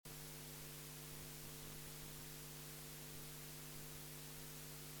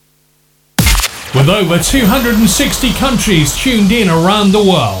With over 260 countries tuned in around the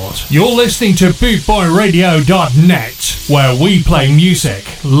world, you're listening to BootboyRadio.net, where we play music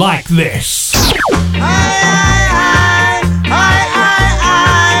like this. Tell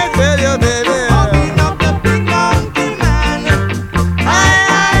you, baby. Open up the big mountain, man.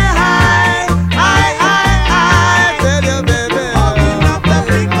 Tell you, baby. Open up the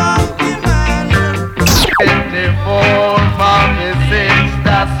big mountain, man. 5446,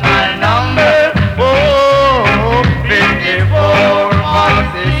 that's my number. Oh,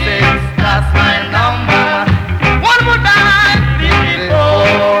 5446, that's my number. One more time.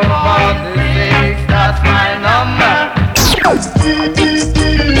 5446, that's my number.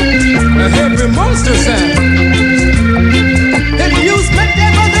 A heavy monster sound. And you spent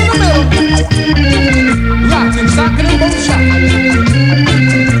that in the middle. Rockin', sockin' and both shot.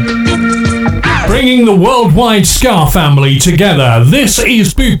 Bringing the worldwide ska family together, this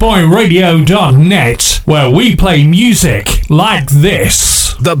is BootboyRadio.net, where we play music like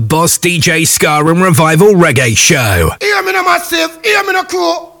this. The Boss DJ Ska and Revival Reggae Show. Hear me now, massive. Hear me now,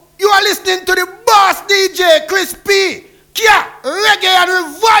 crew. You are listening to the Boss DJ Chris P. Kia Reggae and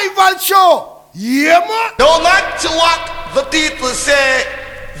Revival Show. Yeah, man. No matter what the people say,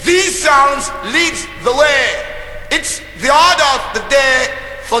 these sounds leads the way. It's the order of the day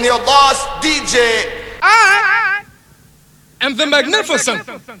from your Boss DJ. I am the magnificent.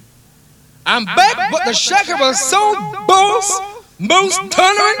 I'm back, but the shaker was so boss, most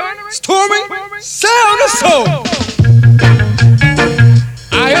thundering, storming, sound of soul.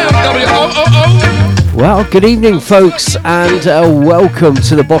 I am WOOO. Well, good evening, folks, and welcome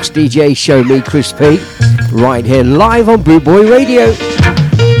to the Boss DJ Show. Me, Chris P, right here live on Boot Boy Radio.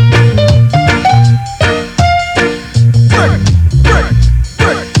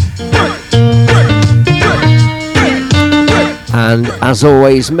 And as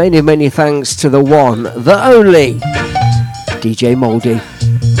always, many thanks to the one, the only, DJ Mouldy,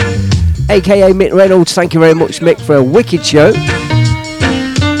 aka Mick Reynolds. Thank you very much, Mick, for a wicked show.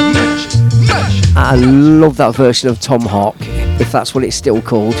 I love that version of Tom Hawk, if that's what it's still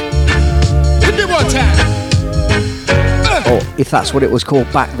called. Or if that's what it was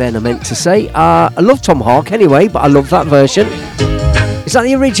called back then, I meant to say. I love Tom Hawk anyway, but I love that version. Is that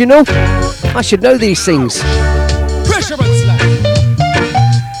the original? I should know these things.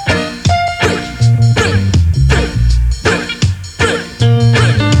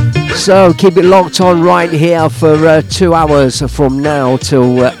 So keep it locked on right here for 2 hours from now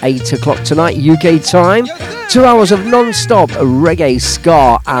till 8 o'clock tonight UK time. 2 hours of non-stop reggae,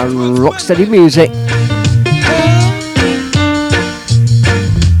 ska and rocksteady music.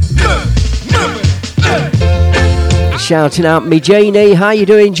 Shouting out me Janie. How you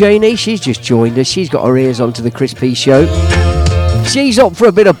doing, Janie? She's just joined us. She's got her ears onto the Chris P Show. She's up for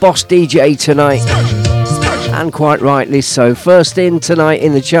a bit of Boss DJ tonight. And quite rightly so. First in tonight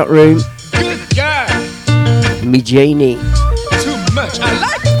in the chat room, me Janie.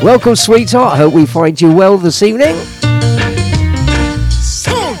 Welcome, sweetheart. Hope we find you well this evening.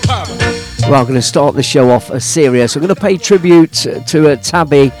 Well, I'm going to start the show off serious. I'm going to pay tribute to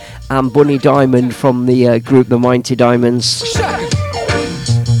Tabby and Bunny Diamond from the group The Mighty Diamonds,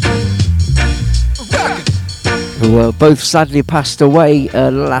 who both sadly passed away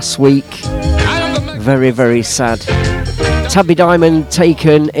last week. Very sad. Tabby Diamond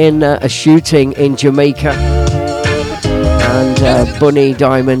taken in a shooting in Jamaica, and Bunny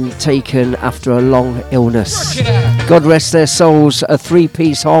Diamond taken after a long illness. God rest their souls. A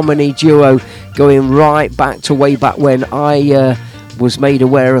three-piece harmony duo going right back to way back when. I was made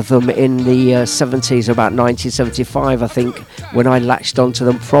aware of them in the 70s, about 1975 I think, when I latched onto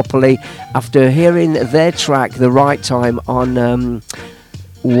them properly after hearing their track The Right Time on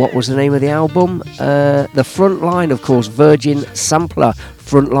what was the name of the album? The Frontline, of course, Virgin Sampler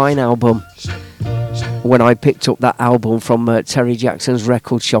Frontline album. When I picked up that album from Terry Jackson's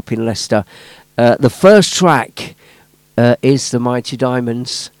record shop in Leicester. The first track is The Mighty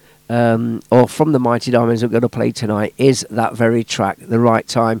Diamonds, or from The Mighty Diamonds I'm going to play tonight, is that very track, The Right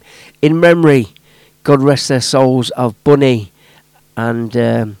Time. In memory, God rest their souls, of Bunny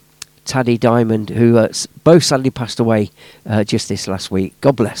and Taddy Diamond, who both sadly passed away just this last week.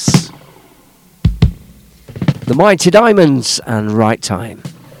 God bless. The Mighty Diamonds and Right Time.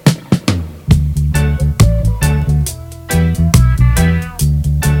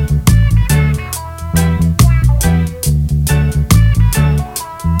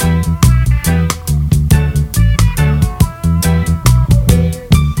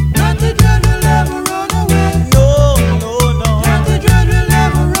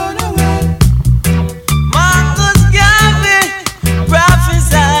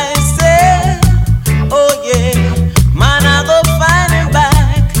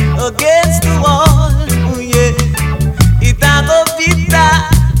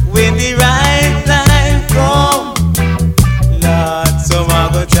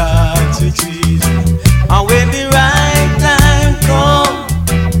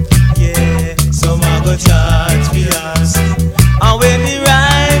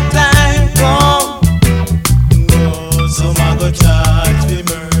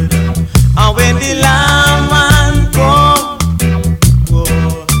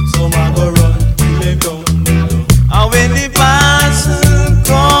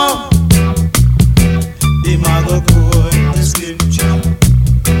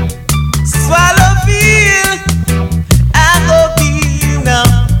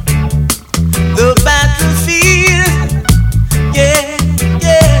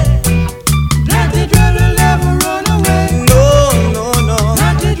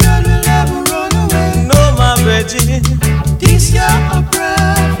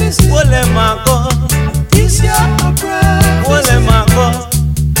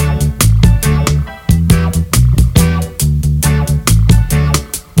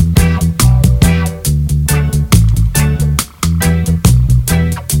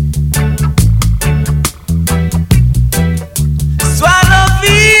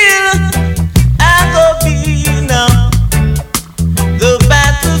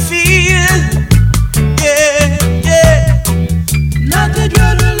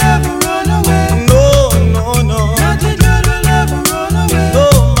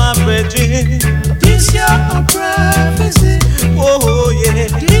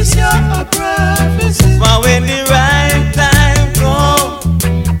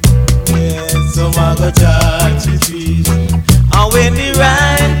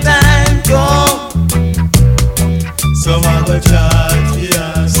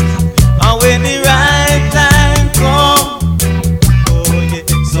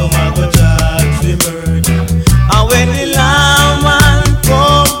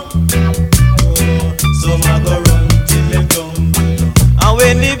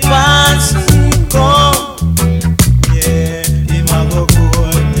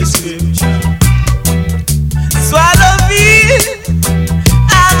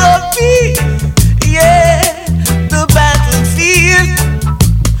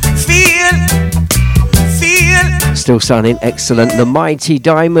 still sounding excellent. The Mighty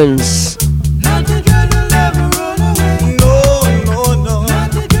Diamonds.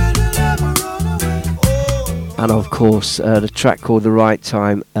 And of course, the track called The Right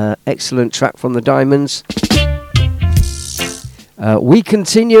Time. Excellent track from the Diamonds. We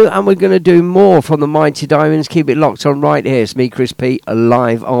continue and we're going to do more from the Mighty Diamonds. Keep it locked on right here. It's me, Chris P,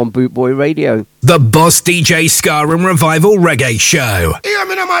 live on Bootboy Radio. The Boss DJ Ska and Revival Reggae Show. Hear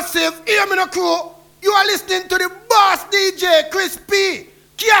me no massive, hear me no crew. You are listening to the Boss DJ Chris P.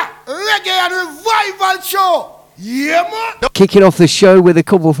 Kia Reggae and Revival Show. Yeah, man. Kicking off the show with a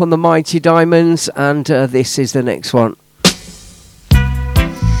couple from the Mighty Diamonds, and this is the next one.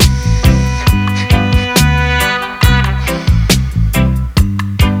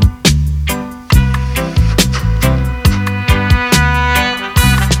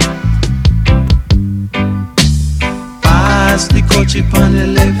 Pass the coach on the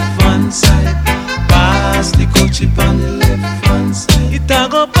left hand side. Pass the coach on the left hand side. It a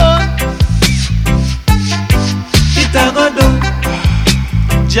go burn. It a go down.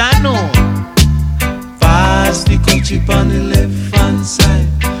 Jano. Pass the coach on the left hand side.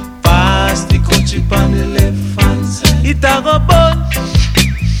 Pass the coach on the left hand side. It a go burn.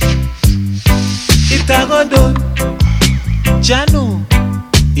 It a go down. Jano.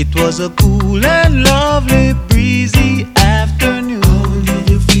 It was a cool and lovely breezy afternoon. How did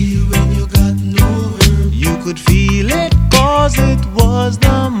you feel when you got no herb? You could feel it cause it was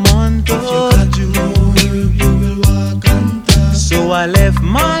the month of June. If you got no herb, you will walk on top. So I left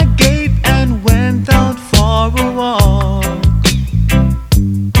my gate and went out for a walk.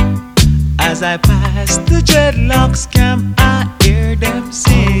 As I passed the Dreadlocks camp, I hear them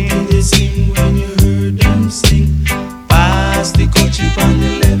sing. How did they sing when you heard them sing? Pass the coach on the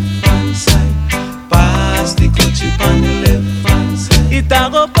left hand side. Pass the coach on the left hand side. It a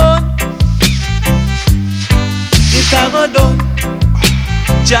go burn. It a go down.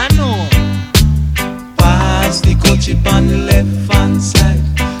 Jano. Pass the coach on the left hand side.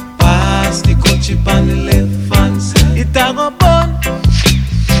 Pass the coach on the left hand side. It a go burn.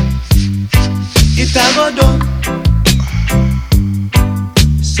 It a go down.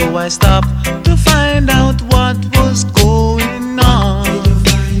 So I stopped to find out what was going on. Did you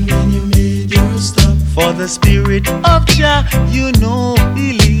find when you made your stop? For the spirit of Jah, you know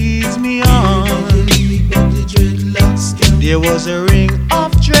he leads me on. There was a ring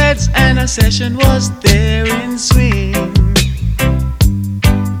of dreads and a session was there in swing.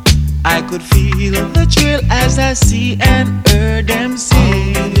 I could feel the thrill as I see and heard them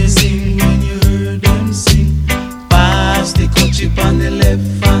sing. How did they sing when you heard them sing? Pass the coach on the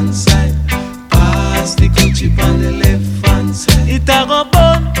left hand side. Pass the coach on the left hand side. It a go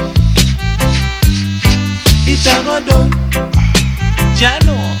burn. It a go down.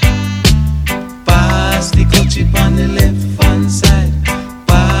 Jano. Pass the coach on the left hand side.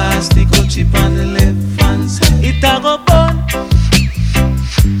 Pass the coach on the left hand side. It a go burn.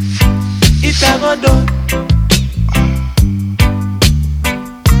 It a go down.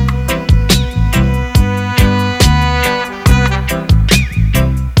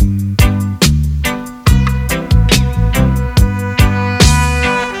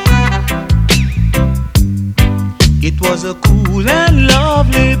 It was a cool and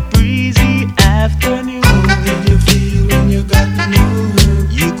lovely breezy afternoon. How did you feel when you got no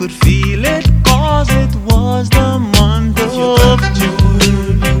herb? You could feel it cause it was the month of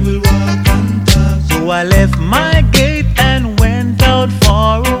June. You will walk on top. So I left my gate and went out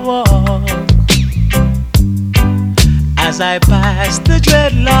for a walk. As I passed the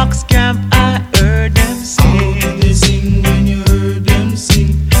Dreadlocks camp, I heard them sing. How did they sing when you heard them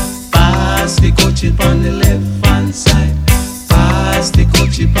sing? Pass the coach on the left hand side. Pass the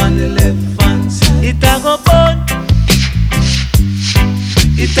coach on the left hand side. It a go burn.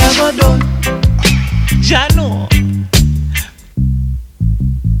 It a go down. Jano.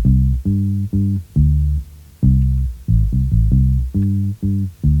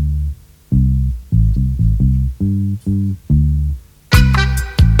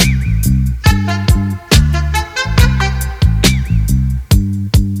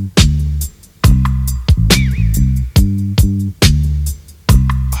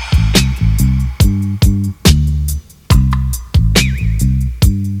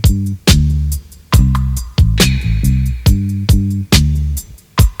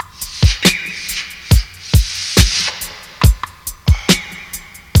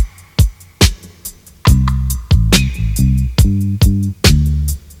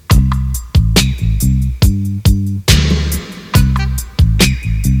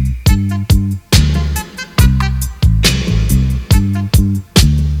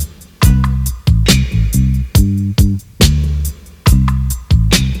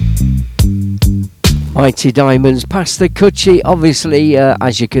 Mighty Diamonds, Pastor Cutchy, obviously,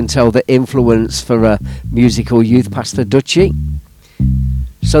 as you can tell, the influence for musical youth, Pastor Dutchy.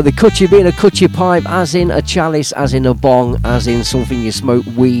 So the Cutchy being a Cutchy pipe, as in a chalice, as in a bong, as in something you smoke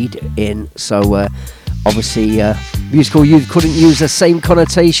weed in. So obviously, musical youth couldn't use the same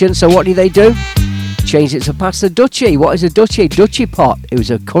connotation, so what did they do? Changed it to Pastor Dutchy. What is a Dutchy? Dutchy pot. It was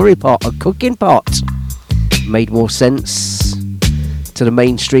a curry pot, a cooking pot. Made more sense to the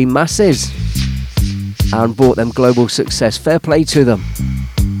mainstream masses and brought them global success. Fair play to them.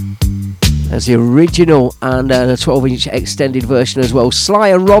 As the original and the 12-inch extended version as well. Sly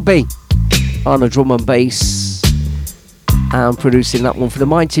and Robbie on the drum and bass and producing that one for the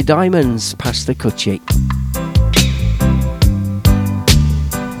Mighty Diamonds, Pastor Cutchy.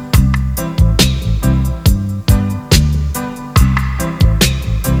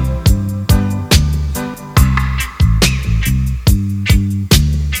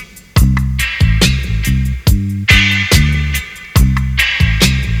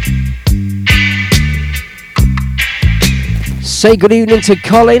 Say good evening to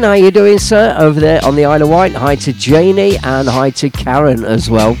Colin. How you doing, sir, over there on the Isle of Wight? Hi to Janie and hi to Karen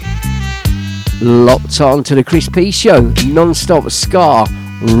as well. Locked on to the Chris P Show. Non-stop ska,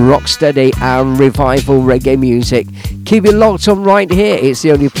 rocksteady and revival reggae music. Keep it locked on right here. It's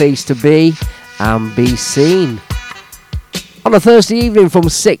the only place to be and be seen. On a Thursday evening from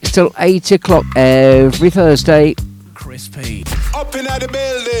 6 till 8 o'clock every Thursday. Chris P. Up in the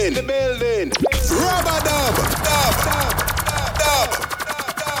building. Rubber dub.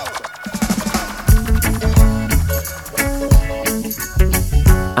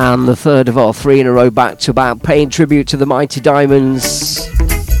 And the third of our 3 in a row back-to-back, paying tribute to the Mighty Diamonds.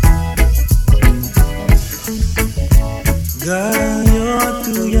 Girl, you're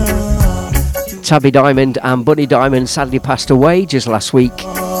too young. Tabby Diamond and Bunny Diamond sadly passed away just last week.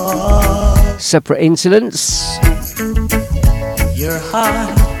 Separate incidents. Your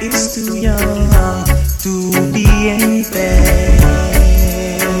heart is too young to be in pain.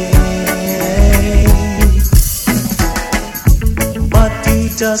 But you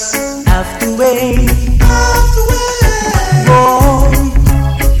just have to wait.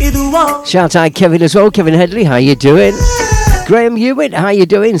 Shout out Kevin as well, Kevin Headley, how you doing? Graham Hewitt, how you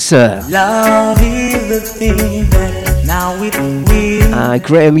doing, sir? Love is the thing that now it will.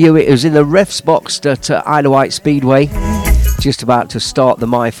 Graham Hewitt is in the refs box at Isle of Wight Speedway, just about to start the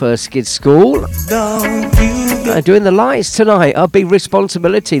My First Skid School. Doing the lights tonight, a big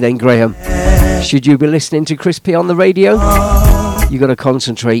responsibility then, Graham. Should you be listening to Chris P on the radio? You got to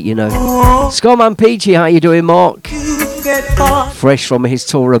concentrate, you know. Scarman Peachy, how you doing, Mark? Fresh from his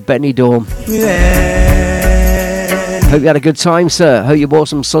tour of Benidorm. Hope you had a good time, sir. Hope you brought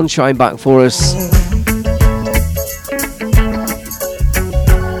some sunshine back for us.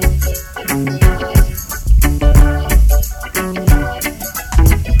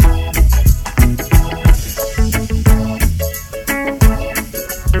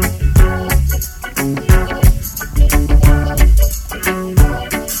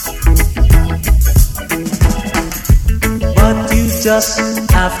 Just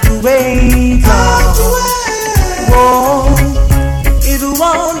have to wait. Whoa, it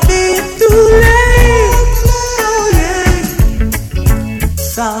won't be too late. Oh, yeah.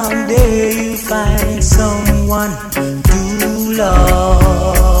 Someday you find someone to love.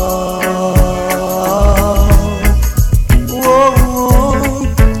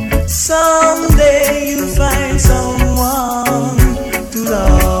 Whoa, someday you find someone to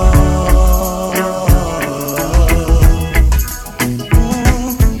love.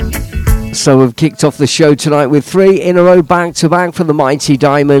 So we've kicked off the show tonight with 3 in a row back-to-back for the Mighty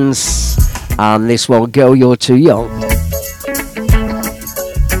Diamonds. And this one, Girl, You're Too Young.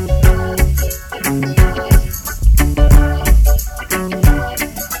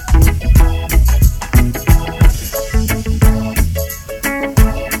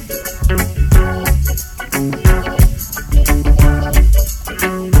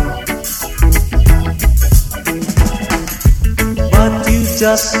 But you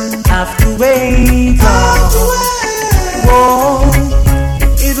just have to wait. Whoa,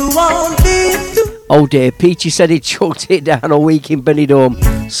 it won't be too. Oh dear, Peachy said he chucked it down a week in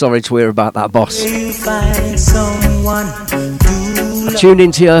Benidorm. Sorry to hear about that, boss. You find someone I tuned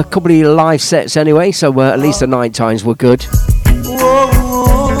into a couple of your live sets anyway, so at least the night times were good.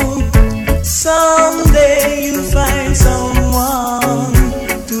 Whoa, someday you find someone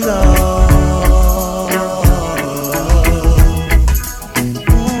to love.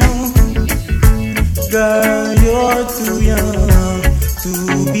 Girl, you're too young to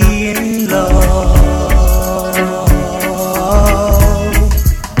be in love.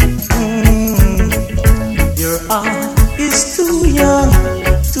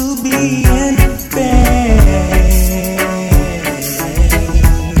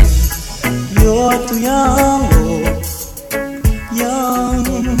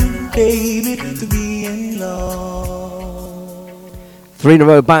 Three in a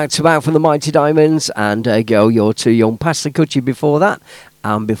row back to back from the Mighty Diamonds, and Girl, You're Too Young. Pastor Kutchi before that,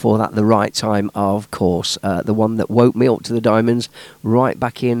 and before that, The Right Time, of course. The one that woke me up to the Diamonds right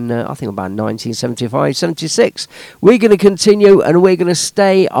back in, I think about 1975, 76. We're going to continue, and we're going to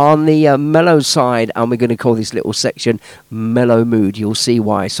stay on the mellow side, and we're going to call this little section Mellow Mood. You'll see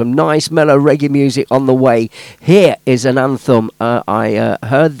why. Some nice mellow reggae music on the way. Here is an anthem. I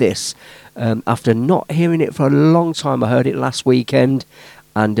heard this after not hearing it for a long time. I heard it last weekend,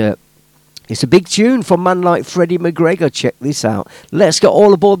 and it's a big tune from a man like Freddie McGregor. Check this out. Let's get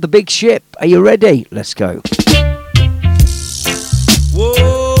all aboard the big ship. Are you ready? Let's go.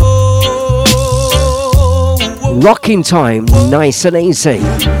 Whoa. Rocking time, nice and easy.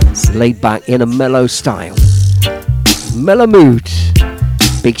 Laid back in a mellow style. Mellow mood.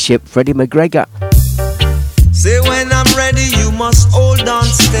 Big ship, Freddie McGregor. Say when I'm ready, you must hold on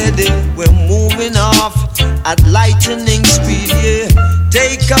steady. We're moving off at lightning speed, yeah.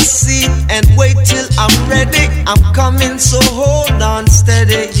 Take a seat and wait till I'm ready. I'm coming, so hold on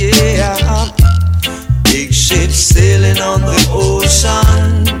steady, yeah. Big ship sailing on the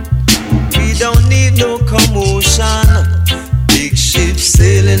ocean. We don't need no commotion. Big ship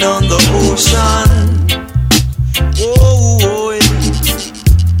sailing on the ocean. Whoa, whoa, yeah.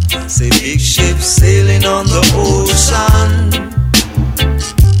 Say big ship sailing on the ocean.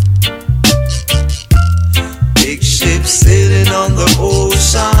 Big ship sailing on the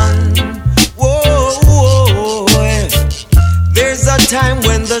ocean. Whoa, whoa, yeah. There's a time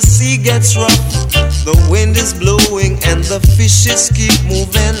when the sea gets rough, the wind is blowing and the fishes keep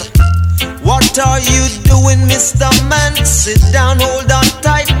moving. What are you doing, Mr. Man? Sit down, hold on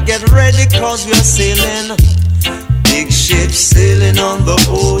tight, get ready, cause we're sailing. Big ship sailing on the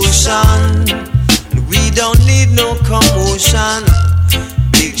ocean. We don't need no commotion.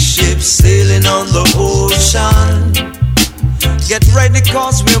 Big ship sailing on the ocean. Get ready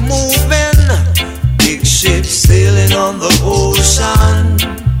cause we're moving. Big ship sailing on the ocean.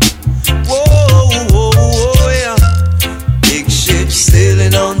 Whoa, whoa, whoa, yeah. Big ship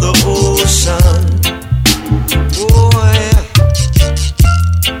sailing on the ocean. Whoa, yeah.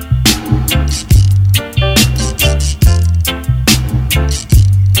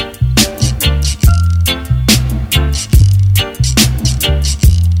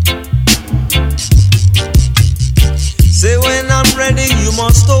 Say when I'm ready, you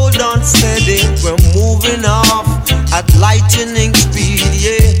must hold on steady. We're moving off at lightning speed,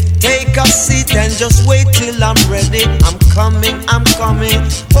 yeah. Take a seat and just wait till I'm ready. I'm coming,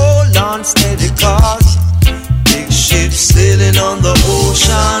 hold on steady, cause big ship sailing on the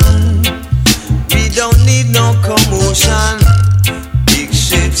ocean. We don't need no commotion. Big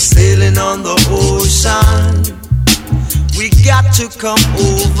ship sailing on the ocean. We got to come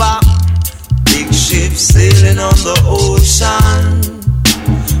over. Big ship sailing on the ocean.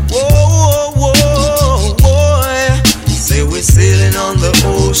 Whoa, whoa, whoa, whoa, yeah. Say we're sailing on the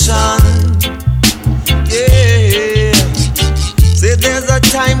ocean. Yeah. Say there's a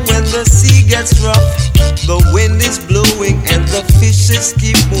time when the sea gets rough, the wind is blowing and the fishes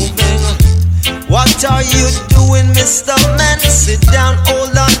keep moving. What are you doing, Mr. Man? Sit down,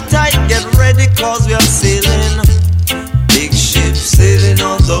 hold on tight, get ready cause we are sailing. Big ship sailing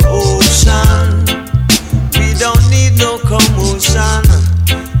on the ocean. We don't need no commotion.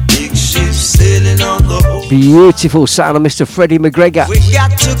 Big ship sailing on the ocean. Beautiful sound of Mr. Freddie McGregor. We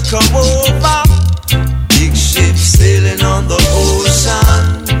got to come over. Big ship sailing on the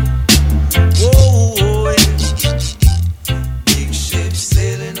ocean. Whoa, yeah. Big ship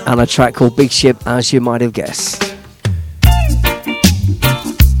sailing on. And a track called Big Ship, as you might have guessed.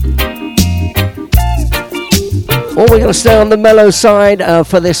 Well, we're going to stay on the mellow side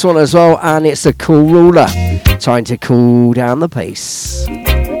for this one as well, and it's the Cool Ruler. Time to cool down the pace.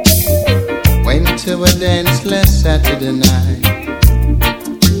 Went to a dance last Saturday night.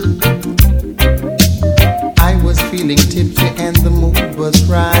 I was feeling tipsy and the mood was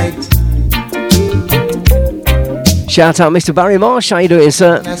right. Shout out Mr. Barry Marsh, how you doing,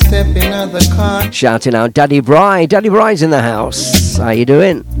 sir? I step in the car. Shouting out Daddy Bry. Daddy Bry's in the house. How you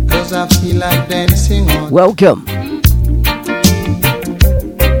doing? 'Cause I feel like dancing on. Welcome.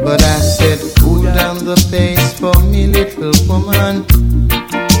 But I said, cool down the pace for me, little woman.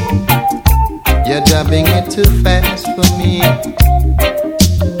 You're dubbing it too fast for me.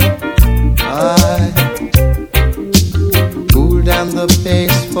 Cool down the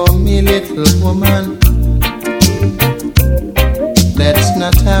pace for me, little woman. That's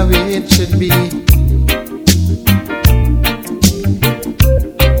not how it should be.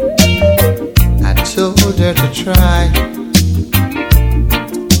 I told her to try.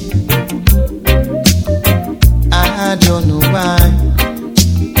 I don't know why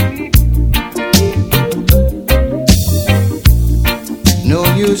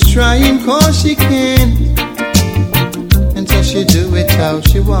cause she can, and so she do it how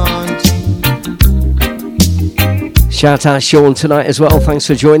she wants. Shout out Sean tonight as well. Thanks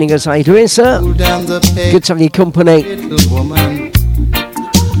for joining us. How you doing, sir? Cool down the pace, Good to have your company. little woman.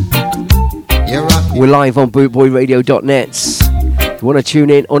 You're rocking. We're live on bootboyradio.net. You want to tune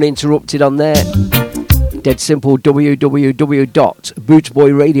in uninterrupted on there? Dead simple,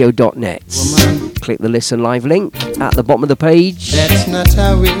 www.bootboyradio.net. Woman, Click the listen live link at the bottom of the page. that's not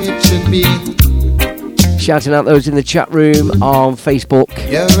how it should be. Shouting out those in the chat room on Facebook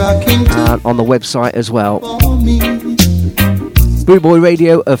You're rocking and on the website as well. for me. Bootboy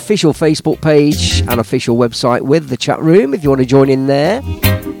Radio official Facebook page and official website with the chat room if you want to join in there.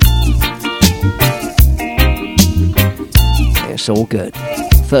 It's all good.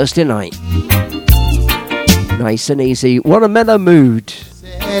 Thursday night. Nice and easy. What a mellow mood.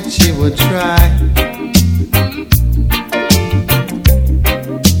 Said she would try,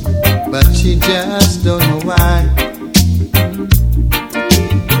 but she just don't know why.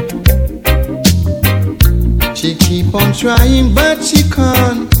 She keep on trying, but she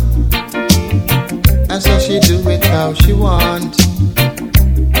can't, and so she do it how she want.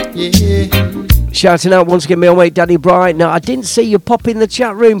 Yeah. Shouting out once again, my old mate Daddy Bry. Now, I didn't see you pop in the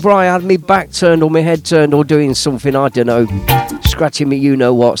chat room, Bry. I had me back turned or my head turned or doing something, I don't know. Scratching me you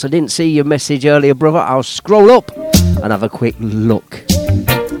know what. So I didn't see your message earlier, brother. I'll scroll up and have a quick look.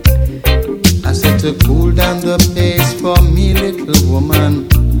 I said to cool down the pace for me, little woman.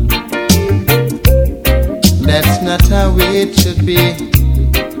 That's not how it should be.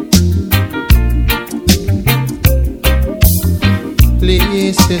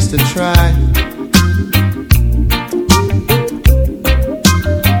 Please, sister, try.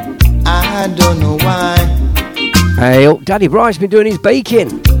 I don't know why. Hey, oh, Daddy Bry's been doing his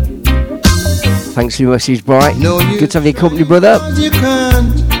baking. Thanks for your message, Bry. No, you Good to have your company, brother. You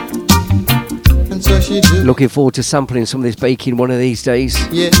can't. And so she do. Looking forward to sampling some of this baking one of these days.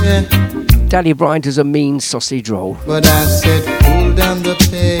 Yeah, Daddy Bry does a mean sausage roll. but I said cool down the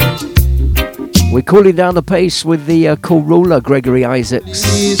pace. We're cooling down the pace with the cool ruler, Gregory Isaacs.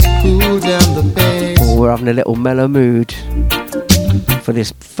 Please cool down the pace. Oh, we're having a little mellow mood for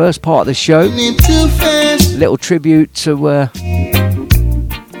this first part of the show. Ain't too fast. Little tribute to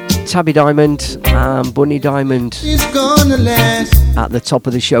Tabby Diamond and Bunny Diamond It's gonna last. at the top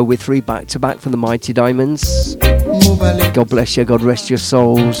of the show with 3 back-to-back from the Mighty Diamonds. Move a little God bless you, God rest your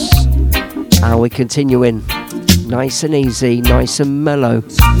souls. And we're continuing nice and easy, nice and mellow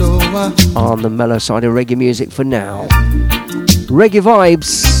slower. on the mellow side of reggae music for now. Reggae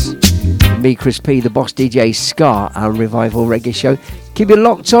vibes. Me, Chris P, the Boss DJ, Ska and Revival Reggae Show. Keep it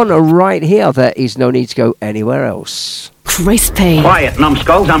locked on right here. There is no need to go anywhere else. Crispy. Quiet,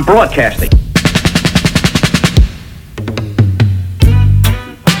 numbskulls, I'm broadcasting.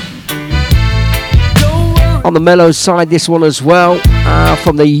 On the mellow side, this one as well,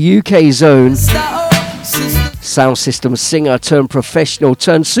 from the UK zone. Sound system singer turned professional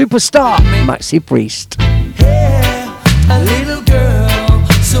turned superstar, Maxi Priest.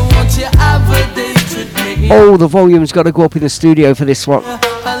 Oh, the volume's got to go up in the studio for this one.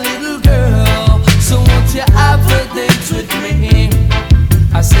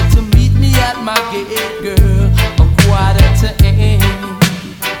 I said to meet me at my gate, girl, a 8:15.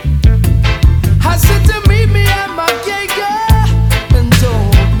 I said to meet me at my gate, girl, and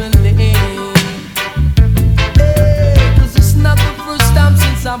told me leave. Hey, 'cause it's not the first time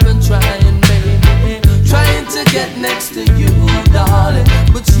since I've been trying, baby, trying to get next to you, darling.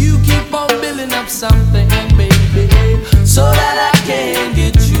 But you keep on building up something, baby, so that I can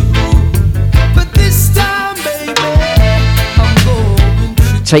get you. But this time, baby,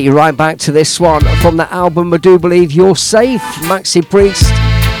 Take you right back to this one from the album I Do Believe You're Safe, Maxi Priest.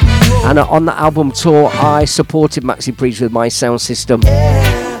 And on the album tour, I supported Maxi Priest with my sound system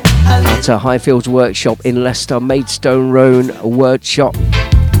at a Highfields Workshop in Leicester, Maidstone Road Workshop.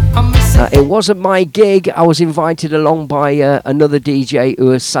 It wasn't my gig. I was invited along by another DJ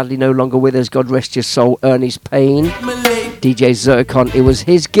who is sadly no longer with us. God rest your soul, Ernest Payne, DJ Zircon. It was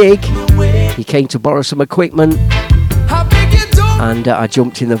his gig. He came to borrow some equipment, and I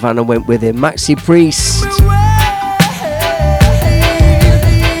jumped in the van and went with him. Maxi Priest.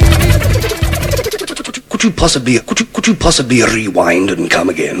 Could you possibly rewind and come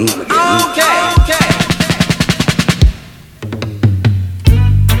again? Okay.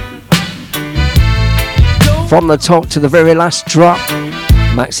 From the top to the very last drop,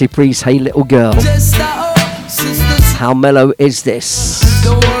 Maxi Priest, Hey Little Girl. How mellow is this?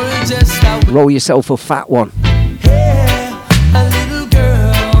 Roll yourself a fat one. A little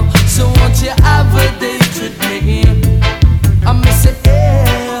girl, so won't you have a date with me? I miss it,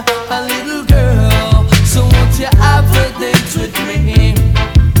 yeah, a little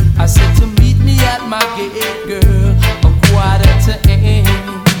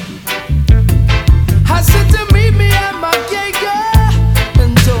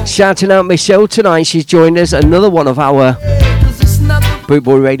Shouting out Michelle tonight. She's joined us. Another one of our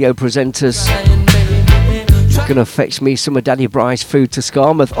Bootboy Radio presenters. Gonna fetch me some of Daddy Bry's food to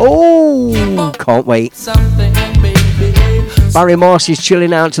Skarmouth. Oh, can't wait. Barry Marsh is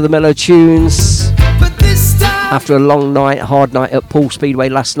chilling out to the mellow tunes after a long night, hard night at Poole Speedway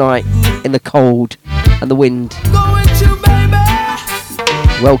last night in the cold and the wind.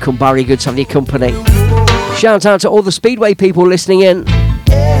 Welcome, Barry. Good to have your company. Shout out to all the Speedway people listening in.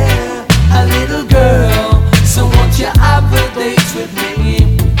 A little girl, so won't you have a date with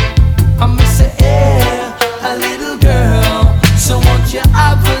me? I'm Mr. Air, a little girl, so won't you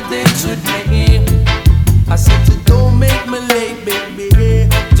have a date with me? I said to don't make me late, baby,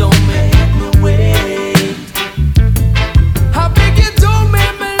 don't make me wait. I beg you, don't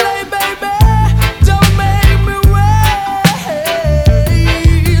make me late, baby, don't make me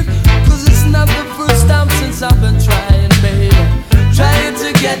wait. 'Cause it's not the first time since I've been trying, baby, trying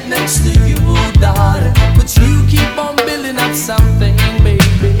to get next to you, darling, but you keep on building up something,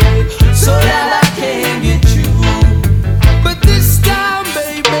 baby, so that I can get you. But this time,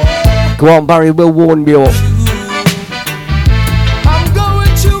 baby, Go on, Barry, we'll warn you up. I'm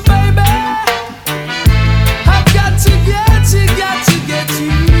going to, baby. I've got to get you.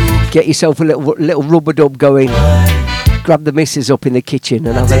 Get yourself a little rubber dub going. Grab the missus up in the kitchen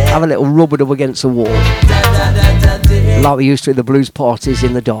and have a little rubber dub against the wall. Like we used to at the blues parties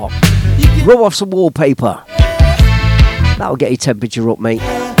in the dark. Rub off some wallpaper. That'll get your temperature up, mate.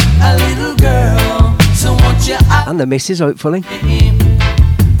 A little girl, so won't you And the missus, hopefully.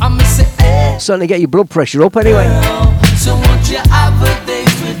 I'm Mr. Air, Certainly get your blood pressure up anyway. so won't you have a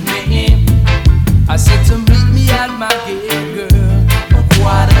date with me? I said to meet me at my gate, girl, a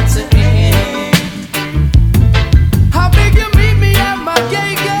 7:45. How big you meet me at my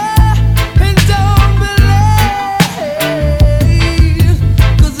gate, girl, and don't be late.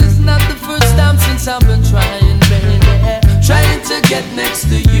 'Cause it's not the first time since I've been trying, baby, trying to get next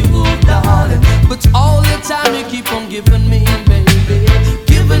to you, darling, but all the time you keep on giving me, baby,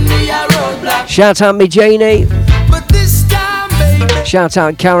 giving me a roadblock. Shout out me Janie. But this time, baby, Shout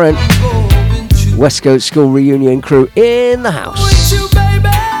out Karen. West Coast School reunion crew in the house. you, baby,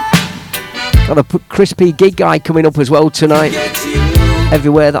 Got a crispy gig guy coming up as well tonight.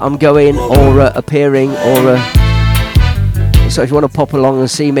 Everywhere that I'm going or appearing or so if you want to pop along and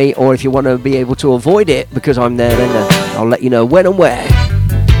see me, or if you want to be able to avoid it because I'm there, then I'll let you know when and where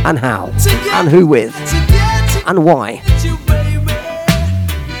and how and who with and why. you, baby.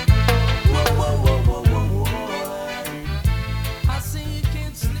 I see you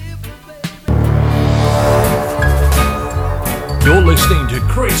can't sleep, baby. You're listening to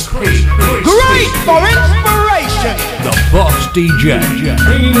Chris P. Great for inspiration. The Boss DJ,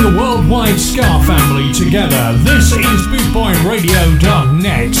 bringing the worldwide Ska family together. This is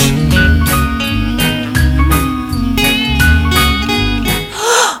BootboyRadio.net.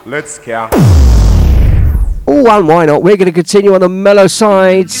 Let's go. Oh, and why not? We're going to continue on the mellow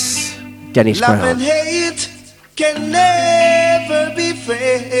sides. Dennis Love and Brown. hate can never be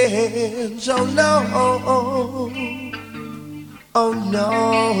friends. Oh no, oh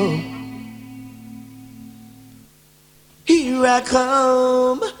no. Here I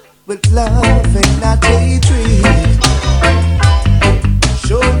come with love and not hatred.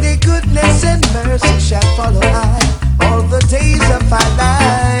 Surely goodness and mercy shall follow I all the days of my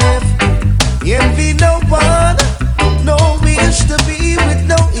life. Envy no one, no wish to be with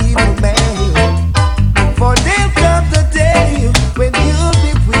no evil man. For there'll come the day when you'll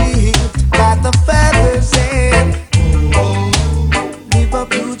be whipped by the father's hand. Leave up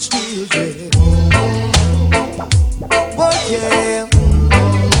good children. Oh yeah.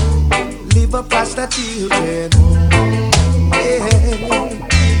 Leave up pastor children.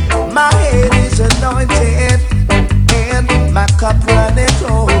 Yeah. My head is anointed and my cup runneth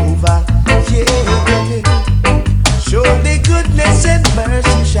over. Yeah. Surely goodness and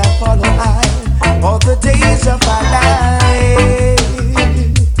mercy shall follow I all the days of my life.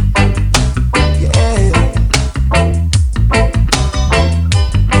 Yeah.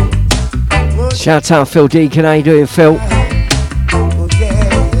 Shout out Phil Deacon. How you doing, Phil? Oh, yeah.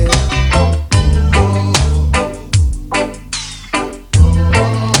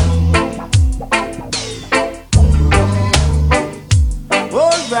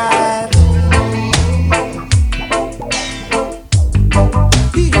 All right.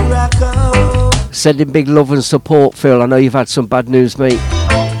 Here I come. Sending big love and support, Phil. I know you've had some bad news, mate.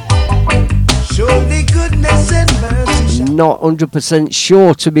 Surely goodness and mercy. Not 100%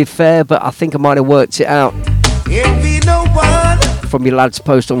 sure, to be fair, but I think I might have worked it out Envy no one, from your lad's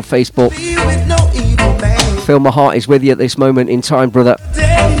post on Facebook. be with no evil man. Phil, my heart is with you at this moment in time, brother.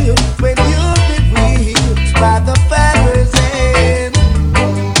 Day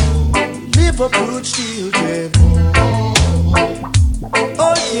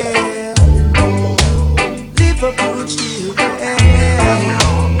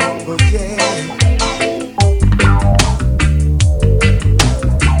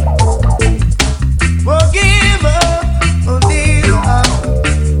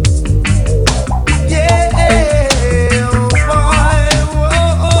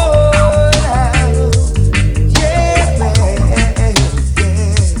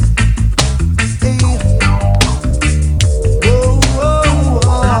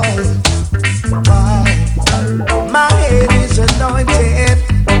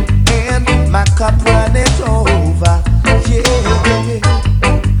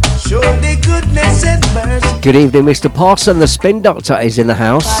Good evening, Mr. Parson. The Spin Doctor is in the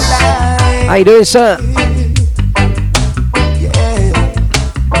house. How you doing, sir?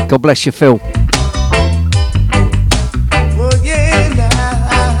 God bless you, Phil.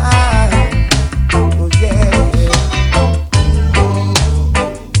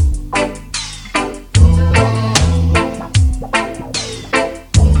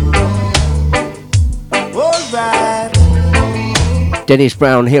 Dennis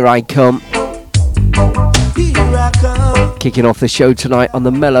Brown, Here I Come. Kicking off the show tonight on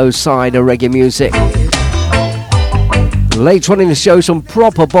the mellow side of reggae music. Later on in the show, some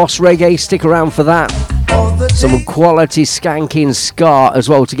proper boss reggae. Stick around for that. Some quality skanking ska as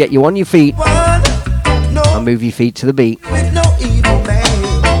well to get you on your feet and move your feet to the beat.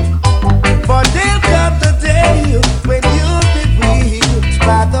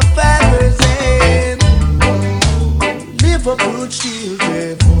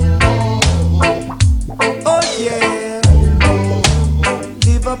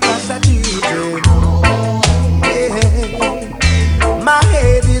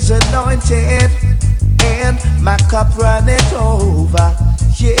 And my cup runneth over,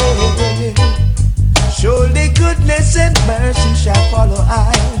 yeah. Surely goodness and mercy shall follow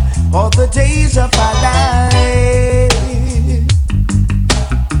I all the days of my life.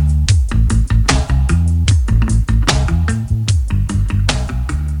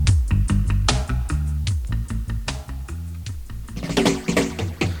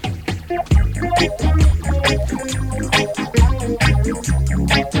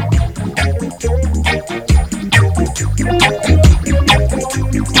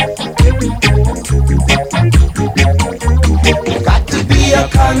 Got to be a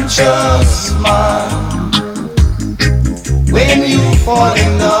conscious man when you fall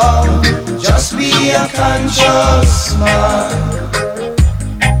in love. Just be a conscious man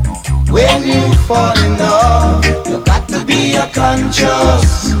when you fall in love. You got to be a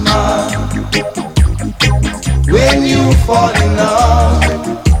conscious man when you fall in love.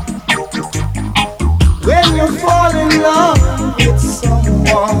 When you fall in love with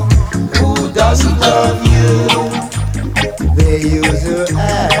someone who doesn't love you, they use you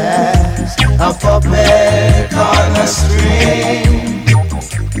as a puppet on a string.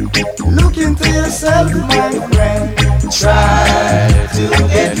 Look into yourself, my friend. Try to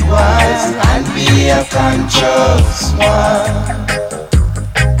get wise and be a conscious one.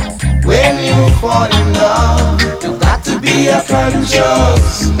 When you fall in love, you got to be a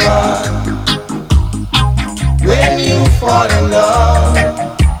conscious one. When you fall in love,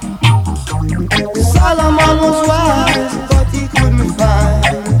 Solomon was wise, but he couldn't find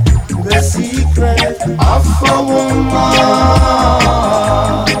the secret of a woman.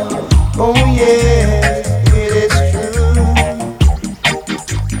 Oh yes, it is true.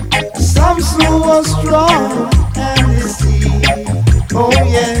 Samson was strong and deceived. Oh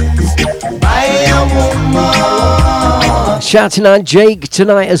yes, by a woman. Shouting out Jake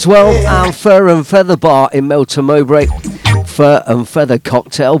tonight as well, and Fur and Feather Bar in Melton Mowbray. Fur and Feather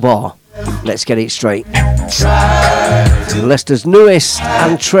Cocktail Bar. Let's get it straight. Leicester's newest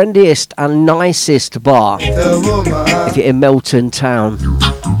and trendiest and nicest bar. If you're in Melton Town,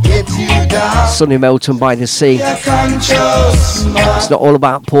 sunny Melton by the sea. It's not all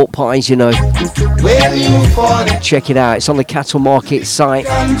about pork pies, you know. Check it out. It's on the Cattle Market site.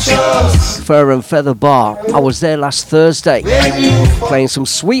 Fur and Feather Bar. I was there last Thursday, playing some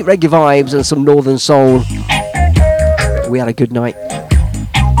sweet reggae vibes and some northern soul. We had a good night.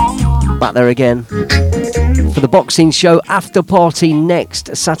 Back there again for the boxing show after party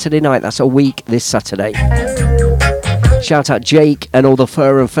next Saturday night. That's a week this Saturday. Shout out Jake and all the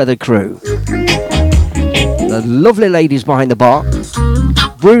Fur and Feather crew. The lovely ladies behind the bar.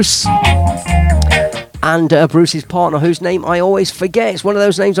 Bruce and Bruce's partner, whose name I always forget. It's one of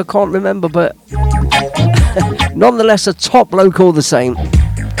those names I can't remember, but nonetheless a top bloke all the same.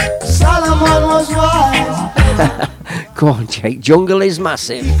 Solomon was wise. Go on, Jake. Jungle is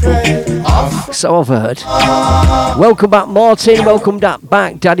massive. So I've heard. Welcome back, Martin. Welcome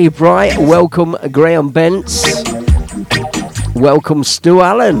back, Daddy Bright. Welcome, Graham Bentz. Welcome, Stu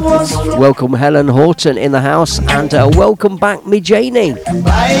Allen. Welcome, Helen Horton in the house. And welcome back, me Janie.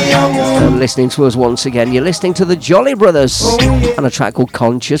 Listening to us once again. You're listening to the Jolly Brothers and a track called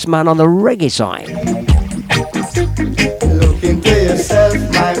Conscious Man on the reggae side. Look into yourself,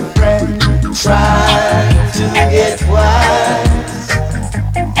 my friend. Try to get wise.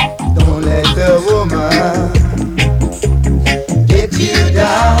 Don't let the woman get you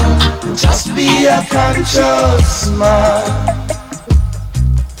down. Just be a conscious man.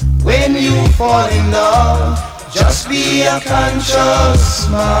 When you fall in love, just be a conscious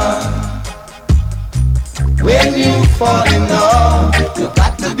man. When you fall in love, you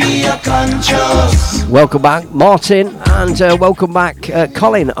got to be conscious. Welcome back, Martin, and welcome back,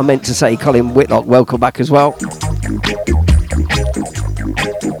 Colin. I meant to say Colin Whitlock. Welcome back as well.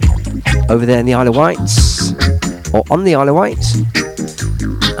 Over there in the Isle of Wights, or on the Isle of Wights,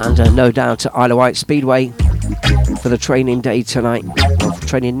 and no doubt at Isle of Wight Speedway for the training day tonight, or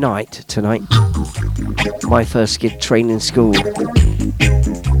training night tonight. My first skid training school.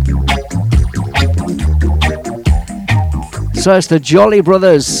 So it's the Jolly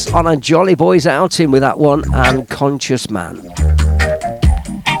Brothers on a Jolly Boys outing with that one and Conscious Man.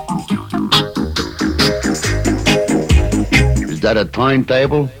 Is that a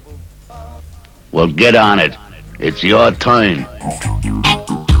timetable? Well, get on it. It's your time.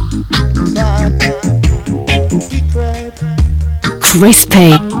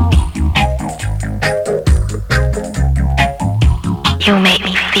 Crispy. You make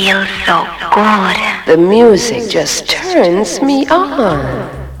me feel so good. The music just turns me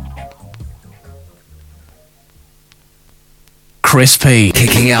on. Crispy,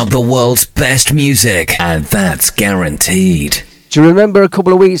 kicking out the world's best music, and that's guaranteed. Do you remember a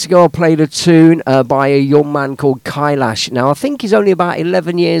couple of weeks ago I played a tune by a young man called Kailash? Now I think he's only about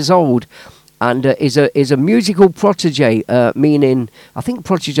 11 years old and is a musical protege, meaning, I think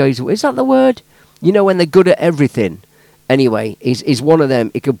protege, is that the word? You know, when they're good at everything. Anyway, is one of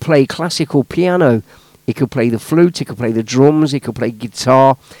them. He could play classical piano, he could play the flute, he could play the drums, he could play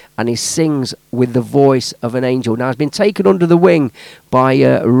guitar, and he sings with the voice of an angel. Now, he's been taken under the wing by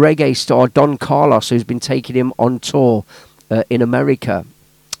reggae star Don Carlos, who's been taking him on tour in America.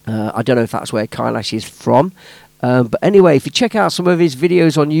 I don't know if that's where Kailash is from. But anyway, if you check out some of his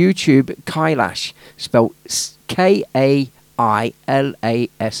videos on YouTube, Kailash, spelled K-A-I-L-A-S-H.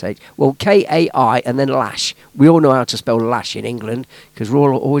 Well, K-A-I and then Lash. We all know how to spell Lash in England because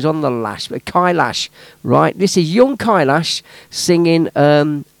we're all always on the lash. But Kailash, right? This is young Kailash singing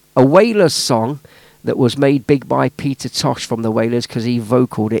a Wailers song that was made big by Peter Tosh from the Wailers because he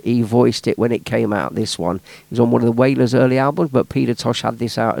vocaled it, he voiced it when it came out, this one. It was on one of the Wailers' early albums, but Peter Tosh had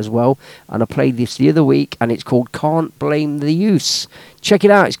this out as well. And I played this the other week, and it's called Can't Blame the Use. Check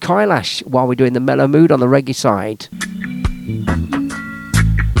it out, it's Kailash, while we're doing the mellow mood on the reggae side.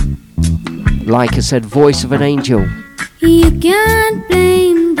 Like I said, voice of an angel. You can't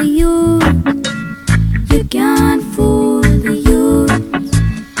blame the youth. You can't fool the youth.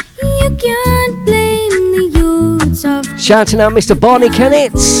 You can't blame the youths of. Shouting out Mr. Barney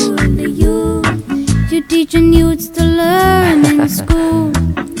Kennett. You're teaching youths to learn in school.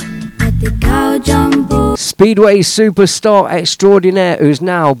 At the cow jumbo. Speedway superstar extraordinaire, who's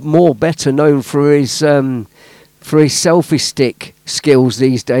now more better known for his selfie stick skills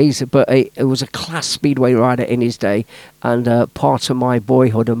these days, but it was a class speedway rider in his day and part of my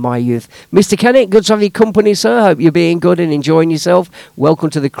boyhood and my youth. Mr. Kennett, good to have your company, sir. Hope you're being good and enjoying yourself. Welcome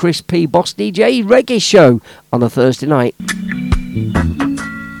to the Chris P. Boss DJ Reggae Show on a Thursday night.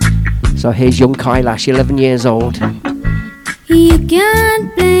 So here's young Kailash, 11 years old. You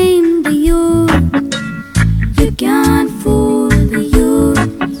can't blame the youth. You can't fool the youth.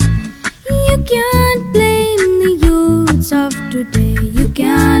 You can't blame the youths of today. You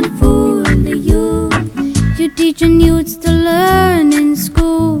can't fool the youth. You're teaching youths to learn in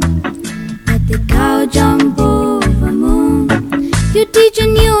school. Let the cow jump over moon. You're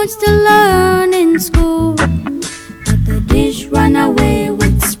teaching youths to learn in school. Let the dish run away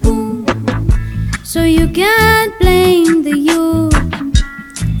with spoon. So you can't blame the youth.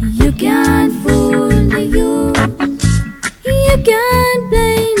 You can't fool the youth. You can't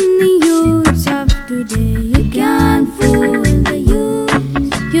blame the youths of today. You can't fool the youth.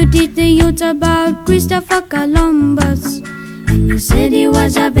 You teach the youth about Christopher Columbus, and you said he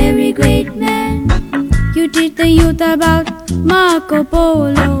was a very great man. You teach the youth about Marco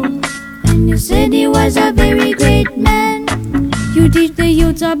Polo, and you said he was a very great man. You teach the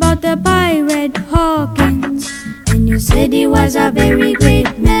youth about the pirate Hawkins, and you said he was a very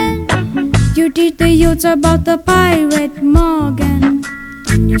great man. You teach the youth about the pirate Morgan,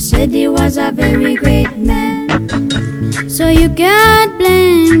 and you said he was a very great man. So you can't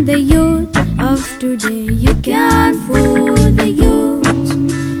blame the youth of today. You can't fool the youth.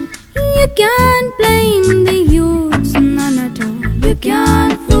 You can't blame the youths, none at all. You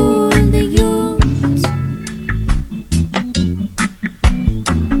can't fool the youths.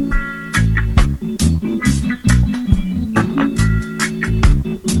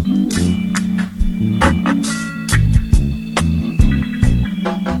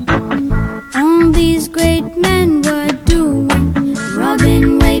 All these great men were doing,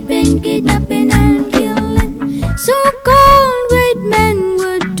 robbing, raping, kidnapping and killing. So-called great men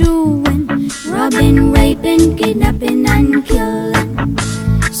were doing, robbing, raping,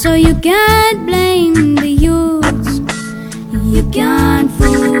 So you can't blame the youths. You can't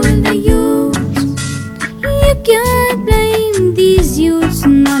fool the youths. You can't blame these youths,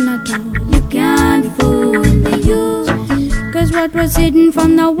 none at all. You can't fool the youths. Cause what was hidden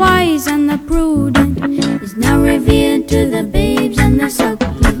from the wise and the prudent is now revealed to the babes and the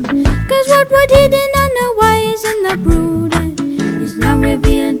suckling. Cause what was hidden on the wise and the prudent is now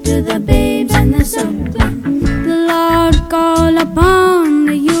revealed to the babes and the suckling. The Lord call upon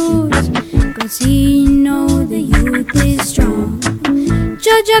the youths, cause he know the youth is strong.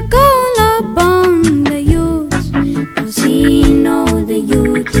 Judge a call upon the youths, cause he know the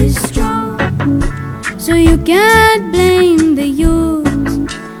youth is strong. So you can't blame the youths.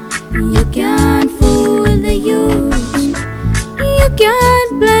 You can't fool the youths. You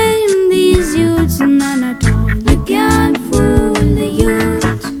can't blame these youths, none at all. You can't fool the youths.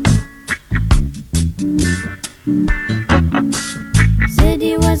 Said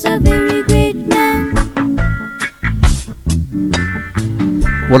he was a very great man.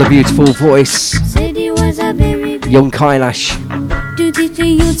 What a beautiful voice. Said he was a very great Young Kailash. To teach the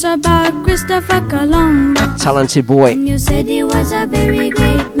youths about Christopher Columbus. Talented boy. And you said he was a very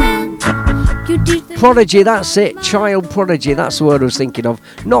great man. You teach the Prodigy, that's it. Child prodigy, that's the word I was thinking of.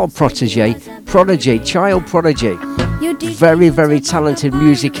 Not a protege. Prodigy, child prodigy. Very, very talented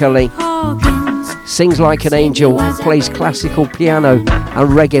musically. Sings like an angel. Plays classical piano and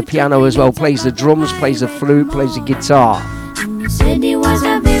reggae piano as well. Plays the drums, plays the flute, plays the guitar. You said he was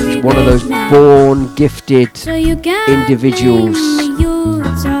a very One of those great man. born gifted So you can't individuals. blame the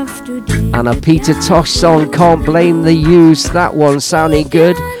youths of today. And a Peter Tosh song, Can't Blame the Youth. That one sounding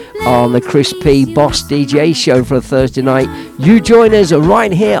good on the Chris P Boss DJ show for a Thursday night. You join us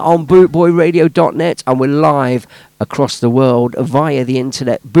right here on bootboyradio.net, and we're live across the world via the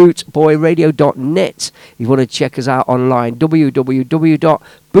internet, bootboyradio.net. If you want to check us out online,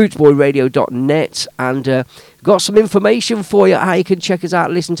 www.bootboyradio.net, and got some information for you how you can check us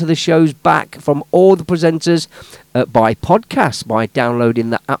out, listen to the shows back from all the presenters by podcast, by downloading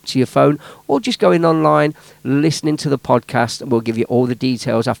the app to your phone, or just going online, listening to the podcast, and we'll give you all the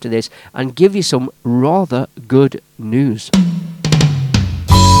details after this and give you some rather good news.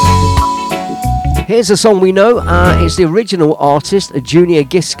 Here's a song we know. It's the original artist, Junior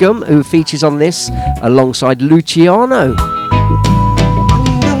Giscombe, who features on this alongside Luciano.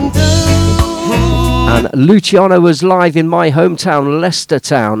 And Luciano was live in my hometown, Leicester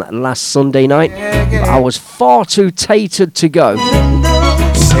Town, last Sunday night. But I was far too tatered to go.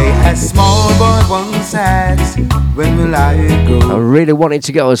 Say, as small boy once asked, when will I go? I really wanted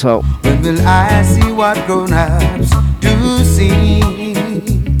to go as well. When will I see what grown-ups do see?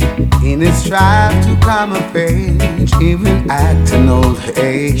 In his strive to come of age, he will act an old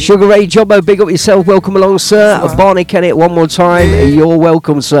age. Sugar Ray Jobbo, big up yourself. Welcome along, sir. Barney Kennett, one more time. You're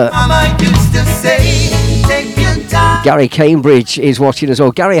welcome, sir. Mama used to say, take your time. Gary Cambridge is watching as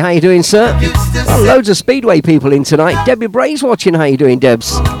well. Gary, how you doing, sir? Well, loads of Speedway people in tonight. Debbie Bray's watching. How you doing,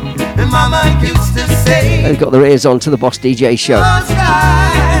 Debs? And Mama used to say, They've got their ears on to the Boss DJ show.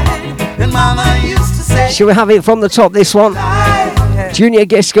 and Mama used to say, Shall we have it from the top, this one? Junior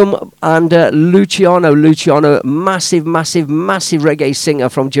Giscombe and Luciano. Luciano, massive reggae singer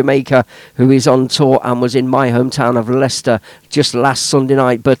from Jamaica, who is on tour and was in my hometown of Leicester just last Sunday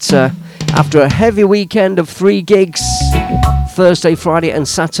night. But after a heavy weekend of 3 gigs, Thursday, Friday and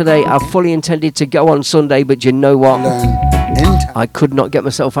Saturday, I fully intended to go on Sunday, but you know what? I could not get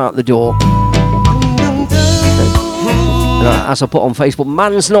myself out the door. As I put on Facebook,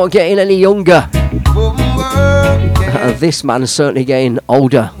 man's not getting any younger. This man's certainly getting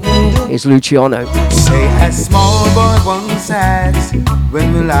older. Is Luciano. Say, as small boy once asked,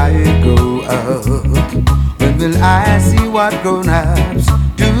 when will I grow up? When will I see what grown-ups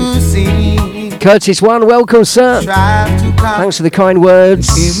do see? Curtis One, welcome, sir. Thanks for the kind words.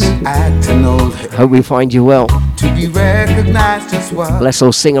 Hope we find you well. To be recognized as well. Let's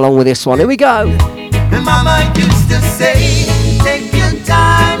all sing along with this one. Here we go. And Mama used to say, take your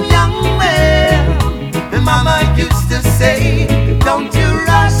time, young man. And Mama used to say, don't you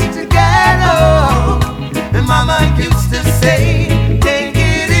rush to get old. And Mama used to say, take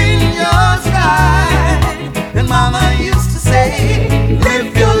it in your stride. And Mama used to say,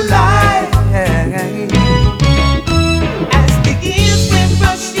 live your life. As the years went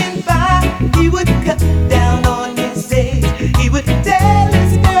rushing by, he would cut down on his age. He would tell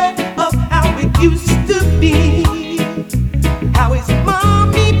his story of how it used to be.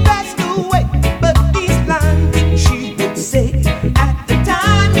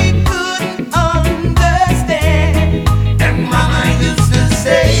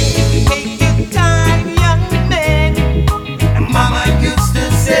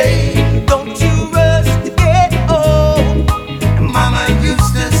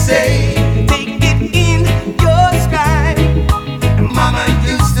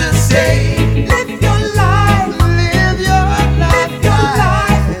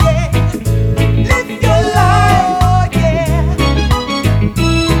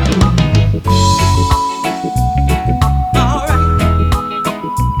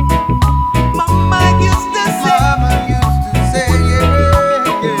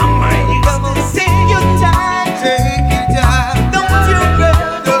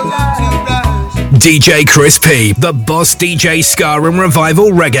 DJ Chris P, the Boss DJ Ska and Revival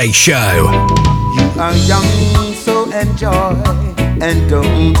Reggae Show. You are young, so enjoy and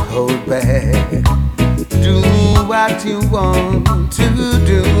don't hold back. Do what you want to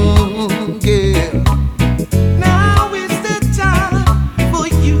do, yeah. Now is the time for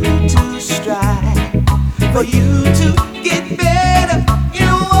you to strive, for you to get better in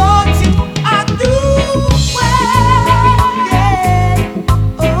what you are doing. Yeah.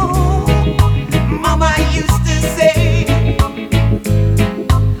 Oh, Mama used to say,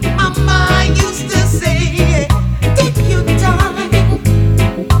 take your time.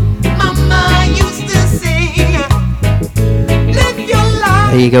 Mama used to say, live your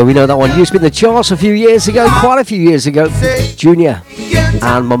life. There you go, we know that one used to be in the charts a few years ago, quite a few years ago. Junior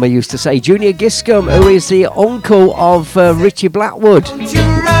and Mama used to say. Junior Giscombe, who is the uncle of Richie Blackwood.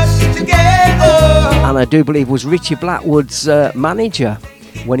 And I do believe was Richie Blackwood's manager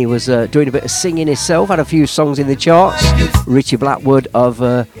when he was doing a bit of singing himself, had a few songs in the charts. Richie Blackwood of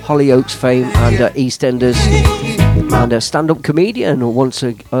Hollyoaks fame and EastEnders, and a stand-up comedian once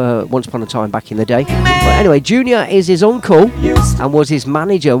upon a time back in the day. But anyway, Junior is his uncle and was his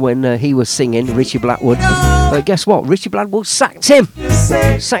manager when he was singing, Richie Blackwood. But guess what? Richie Blackwood sacked him.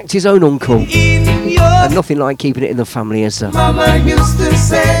 Sacked his own uncle. And nothing like keeping it in the family, is there?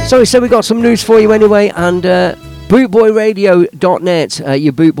 So we said we got some news for you anyway, and bootboyradio.net,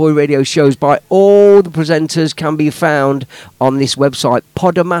 your Bootboy Radio shows by all the presenters can be found on this website,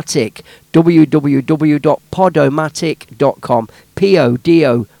 Podomatic, www.podomatic.com,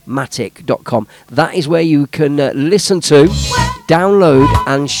 Podomatic.com. That is where you can listen to, download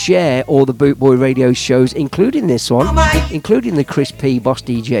and share all the Bootboy Radio shows, including this one, including the Chris P Boss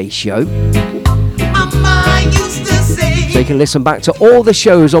DJ show. So you can listen back to all the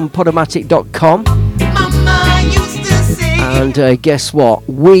shows on Podomatic.com. And guess what?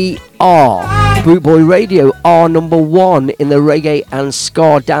 We are Bootboy Radio are number 1 in the reggae and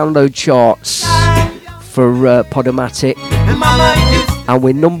ska download charts for Podomatic, and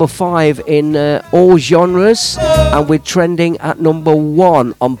we're number 5 in all genres, and we're trending at number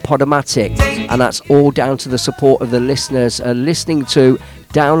 1 on Podomatic, and that's all down to the support of the listeners listening to,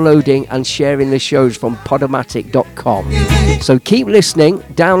 downloading and sharing the shows from Podomatic.com. So keep listening,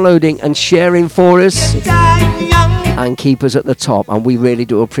 downloading and sharing for us, and keep us at the top, and we really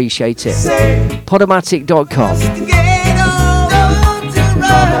do appreciate it. Podomatic.com.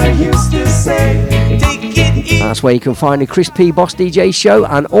 That's where you can find the Chris P Boss DJ show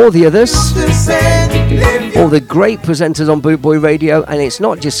and all the others, all the great presenters on Bootboy Radio. And it's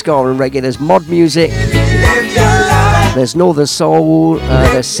not just ska and reggae, there's mod music, there's Northern Soul,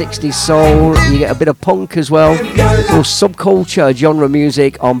 there's 60s Soul, you get a bit of punk as well, or subculture genre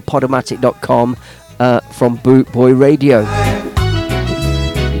music on Podomatic.com. From Bootboy Radio.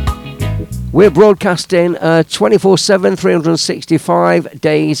 We're broadcasting 24/7, 365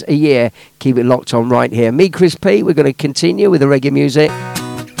 days a year. Keep it locked on right here. Me, Chris P, we're going to continue with the reggae music.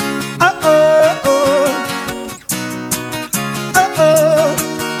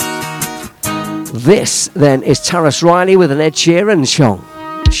 This, then, is Tarrus Riley with an Ed Sheeran song.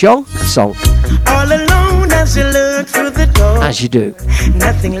 Song. All alone as you look through the door. As you do.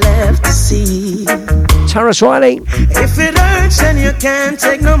 Nothing left to see. Tarrus Riley. If it hurts and you can't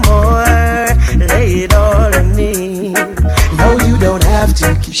take no more, lay it all on me. No, you don't have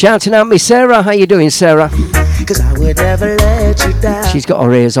to keep. Shouting out me, Sarah. How you doing, Sarah? 'Cause I would never let you down. She's got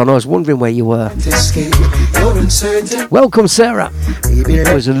her ears on. I was wondering where you were. Welcome, Sarah.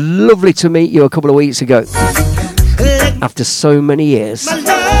 It was lovely to meet you a couple of weeks ago. After so many years. My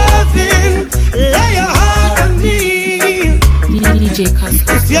loving, lay your heart on me. DJ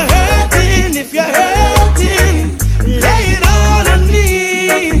Cosmo. If you're hurting, lay it all on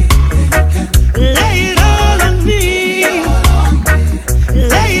me. Lay it all on me.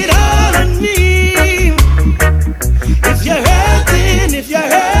 Lay it all on me. If you're hurting,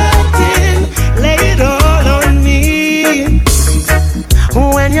 lay it all on me.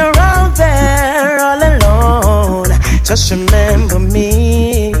 When you're out there all alone, just remember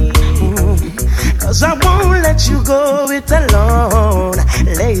me, 'cause I won't let you go it alone.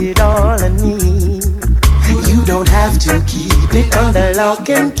 Lay it all on me. You don't have to keep it under lock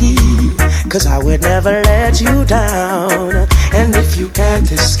and key, 'cause I would never let you down. And if you can't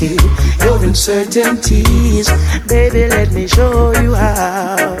escape your uncertainties, baby, let me show you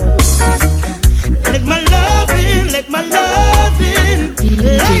how. Let my loving,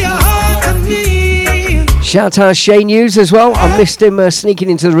 lay your heart on me. Shout out Shane Hughes as well. I missed him sneaking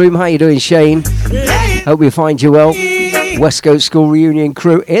into the room. How you doing, Shane? Hope we find you well. West Coast School Reunion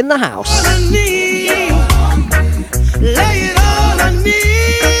crew in the house. Lay it all on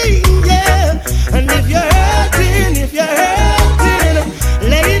me, yeah. if you're hurting,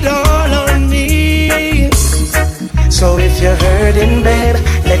 lay it all on me. So if you're hurting, babe,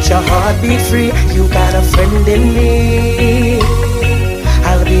 let your heart be free. You got a friend in me.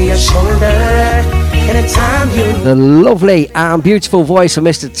 I'll be your shoulder anytime you. The lovely and beautiful voice of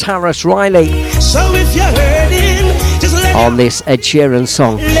Mr. Tarrus Riley. So if you're hurting, just let on this Ed Sheeran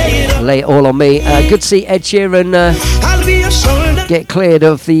song, Lay It All On Me. Good to see Ed Sheeran get cleared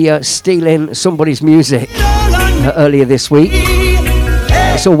of the stealing somebody's music earlier this week.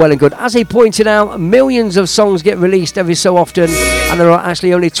 It's all well and good. As he pointed out, millions of songs get released every so often, and there are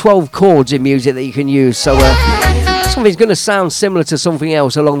actually only 12 chords in music that you can use. So something's going to sound similar to something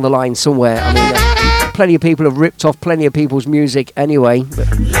else along the line somewhere. I mean, plenty of people have ripped off plenty of people's music anyway. But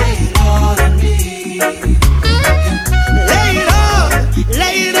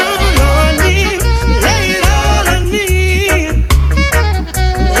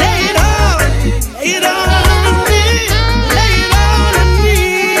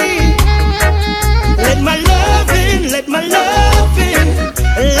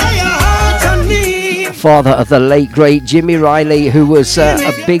father of the late great Jimmy Riley, who was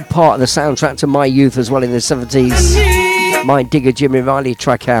a big part of the soundtrack to my youth as well in the 70s. Might dig a Jimmy Riley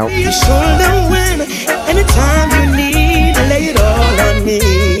track out.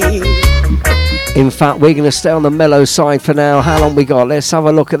 In fact, we're going to stay on the mellow side for now. How long we got? Let's have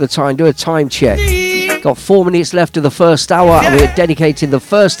a look at the time, do a time check. Got 4 minutes left of the first hour, and we're dedicating the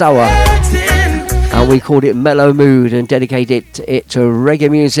first hour, and we called it Mellow Mood, and dedicated it to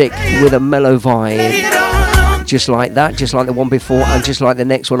reggae music with a mellow vibe. Just like that, just like the one before, and just like the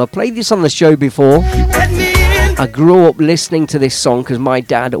next one. I played this on the show before. I grew up listening to this song because my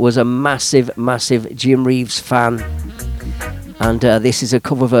dad was a massive, massive Jim Reeves fan. And this is a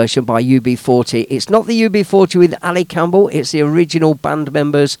cover version by UB40. It's not the UB40 with Ali Campbell. It's the original band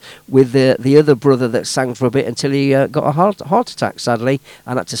members with the other brother that sang for a bit until he got a heart attack, sadly,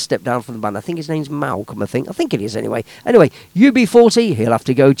 and had to step down from the band. I think his name's Malcolm, I think it is anyway. Anyway, UB40, he'll have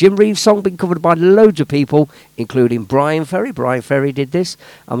to go. Jim Reeves' song been covered by loads of people, including Brian Ferry. Brian Ferry did this.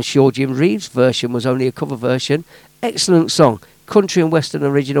 I'm sure Jim Reeves' version was only a cover version. Excellent song. Country and Western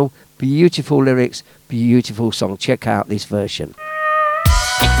original. Beautiful lyrics. Beautiful song. Check out this version.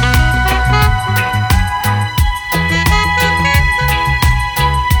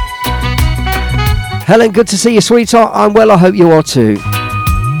 Helen, good to see you, sweetheart. I'm well, I hope you are too.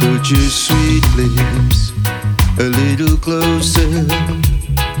 Put your sweet lips a little closer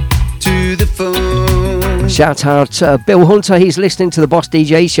to the phone. Shout out Bill Hunter, he's listening to the Boss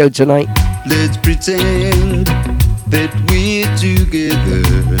DJ show tonight. Let's pretend that we're together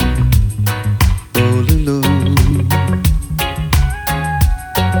all alone.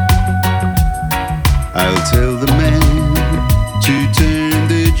 I'll tell the man to turn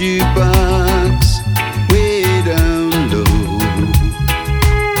the jukebox way down low,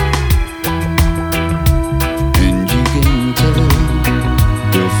 and you can tell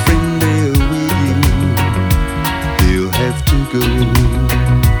your friend there with you, they'll have to go.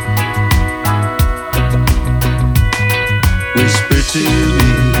 Whisper to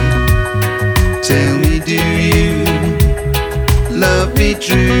me, tell me, do you love me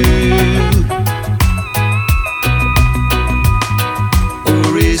true?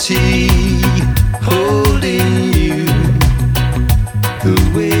 Or is he holding you the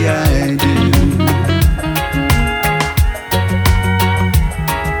way I do?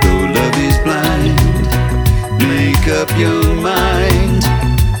 Though love is blind, make up your mind,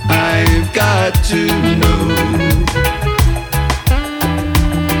 I've got to know.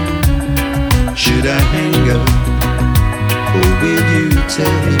 Should I hang up, or will you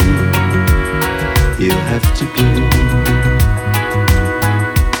tell him he'll have to go?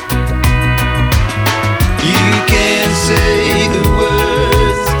 You can say the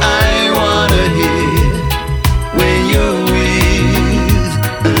words I wanna hear when you're with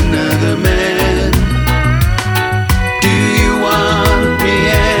another man. Do you want me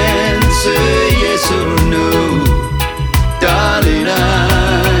answer yes or no? Darling, I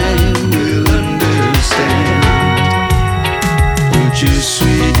will understand. Put your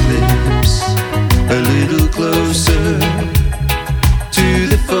sweet lips a little closer to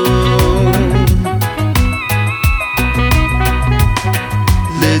the phone.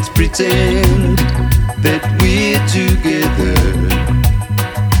 Let's pretend that we're together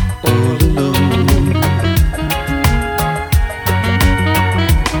all alone.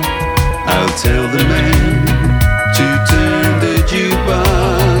 I'll tell the man to turn the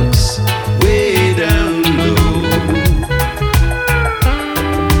jukebox way down low,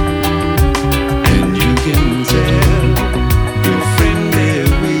 and you can tell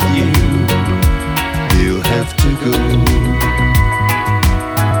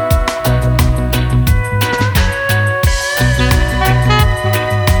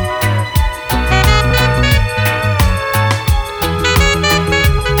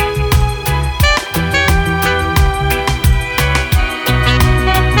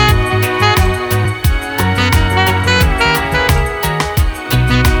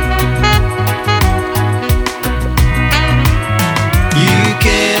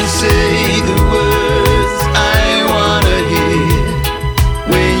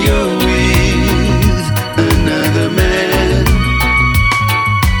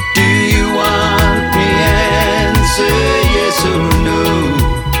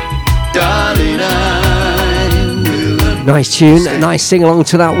Nice tune, nice sing along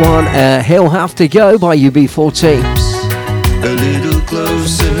to that one. He'll Have to Go by UB40. A little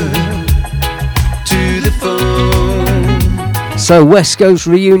closer to the phone. So West Coast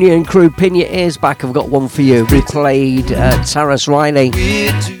Reunion crew, pin your ears back. I've got one for you. We played Tarrus Riley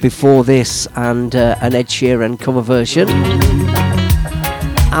before this and an Ed Sheeran cover version.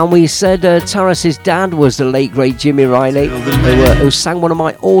 And we said Tarrus's dad was the late great Jimmy Riley, who sang one of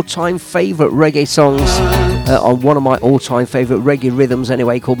my all-time favourite reggae songs on one of my all-time favourite reggae rhythms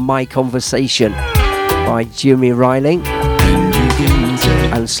anyway, called My Conversation by Jimmy Riley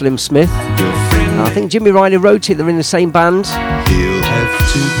and Slim Smith. I think Jimmy Riley wrote it, they're in the same band. He'll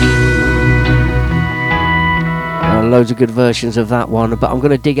have to go. Loads of good versions of that one, but I'm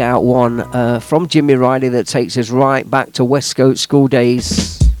going to dig out one from Jimmy Riley that takes us right back to Westcote school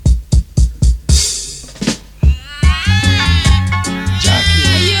days.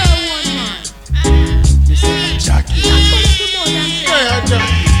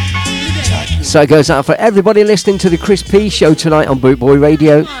 So it goes out for everybody listening to the Chris P Show tonight on Bootboy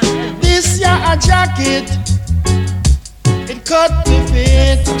Radio. This a jacket, it cut to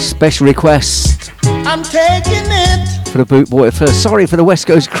fit. Special request I'm taking it. for the Bootboy, sorry for the West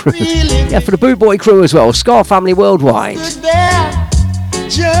Coast crew. Yeah, for the Bootboy crew as well. Scar Family Worldwide. Good there,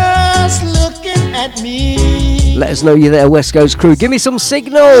 just looking at me. Let us know you're there, West Coast crew. Give me some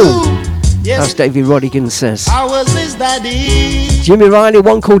signal. Yes, as Davey Rodigan says. I was his daddy. Jimmy Riley,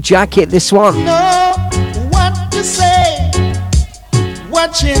 one called Jacket, this one. Know what to say.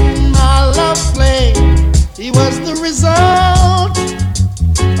 Watching my love play, he was the result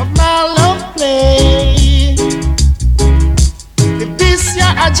of my love play. If this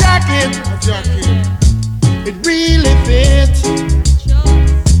ya a jacket, it really fits.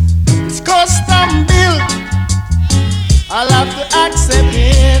 It's custom built, I'll have to accept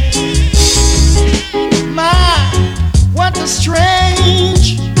it. My, what a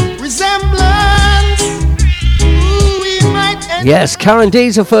strange resemblance. Ooh, we might end Yes, Karen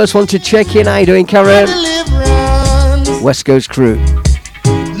D's the first one to check in. How you doing, Karen? deliverance. West Coast crew.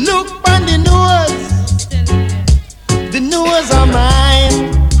 Look on the nose are mine.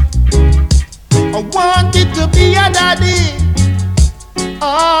 I wanted to be a daddy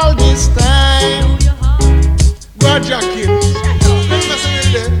all this time. God, Jackie.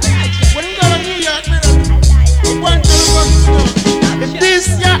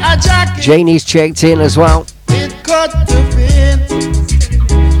 This ya a jacket, Janie's checked in as well. it cut to fit.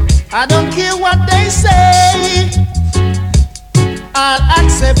 I don't care what they say, I'll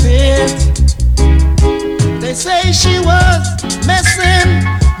accept it. They say she was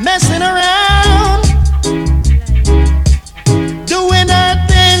messing around, doing her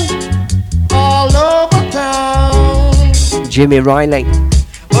thing all over town. Jimmy Riley.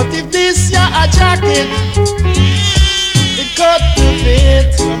 But if this ya a jacket, it cut to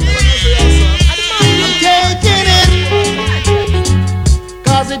fit. I'm taking it,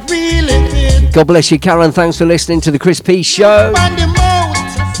 'cause it really fits. God bless you, Karen. Thanks for listening to the Chris P Show, On the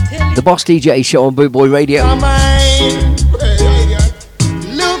mouth, the Boss DJ Show on Bootboy Radio. my mind.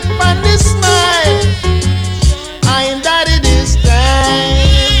 Look on the smile, I ain't daddy this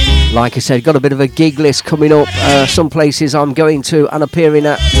time. Like I said, got a bit of a gig list coming up. Some places I'm going to and appearing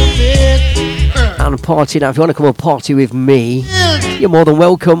at and partying at. If you want to come and party with me, you're more than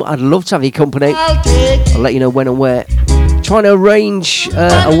welcome. I'd love to have your company. I'll let you know when and where. Trying to arrange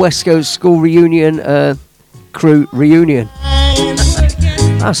a West Coast school reunion, crew reunion.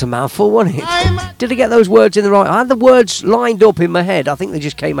 That's a mouthful, wasn't it? Did I get those words in the right? I had the words lined up in my head. I think they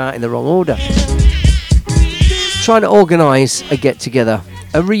just came out in the wrong order. Trying to organise a get-together,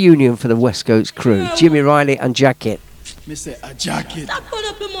 a reunion for the West Coast crew. Jimmy Riley and Jacket. Me say a jacket. Stop put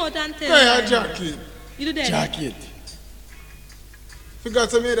up your mouth and tell Hey, a me. jacket. You do that. Jacket. Forgot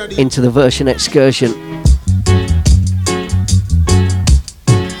to me daddy. Into the version excursion.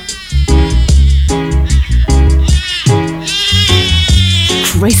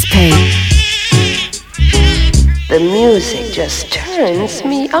 Crispy. The music just turns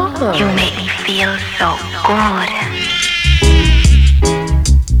me on. You make me feel so good.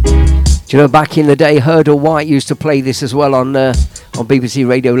 Do you know, back in the day, Hurdle White used to play this as well on BBC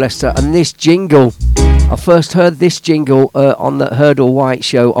Radio Leicester. And this jingle, I first heard this jingle on the Hurdle White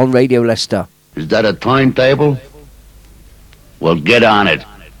show on Radio Leicester. Is that a timetable? Well, get on it.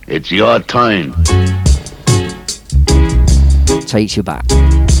 It's your time. Takes you back.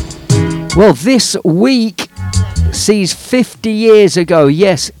 Well, this week sees 50 years ago,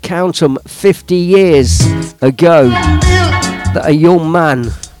 yes, count them, 50 years ago, that a young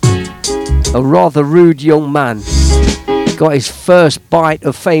man, a rather rude young man got his first bite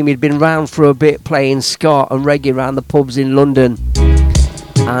of fame. He'd been round for a bit playing ska and reggae around the pubs in London.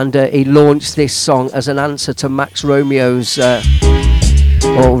 And he launched this song as an answer to Max Romeo's, or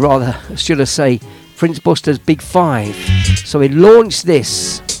rather, should I say, Prince Buster's Big Five. So he launched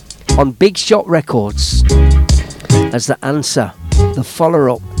this on Big Shot Records as the answer, the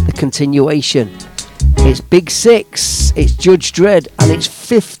follow-up, the continuation. It's Big Six, it's Judge Dredd, and it's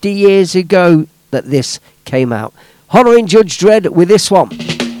 50 years ago that this came out. Honouring Judge Dredd with this one.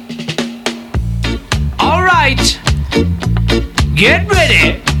 All right, get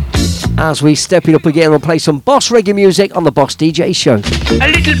ready. As we step it up again, we'll play some Boss Reggae music on the Boss DJ Show. A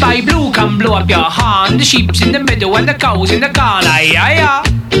little by blue can blow up your hand. The sheep's in the middle and the cow's in the corner. Yeah.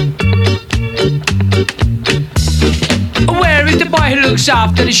 Where is the boy who looks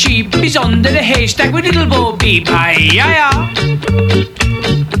after the sheep? He's under the haystack with little Bo Peep. Yeah.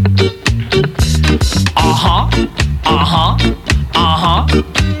 Uh-huh.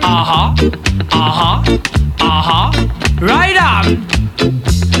 Right on.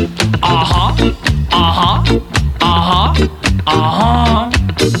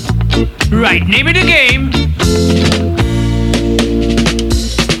 Right, name of the game.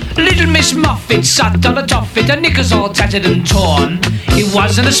 Little Miss Muffet sat on a tuffet, her knickers all tattered and torn. It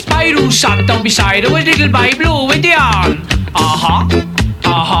wasn't a spider who sat down beside her, it was little Bobby Blue with the yarn.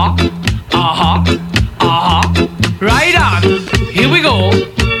 Right on, here we go.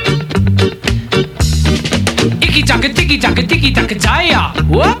 Icky-taka, ticky-taka, ticky-taka, tire.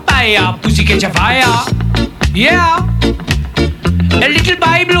 Whoop-a-ya, pussy catch a fire. Yeah, a little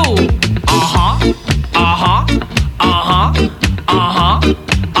by blue.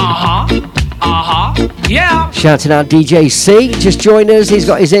 Yeah. Shouting out DJ C, just joined us. He's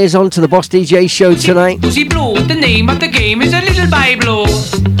got his ears on to the Boss DJ Show tonight. Pussy Blue, the name of the game is a little by blue.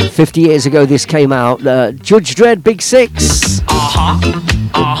 50 years ago this came out. Judge Dredd, Big Six.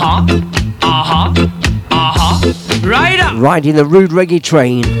 Right up. Riding the rude reggae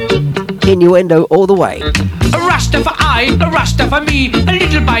train. Innuendo all the way. A Rasta for I, a Rasta for me, a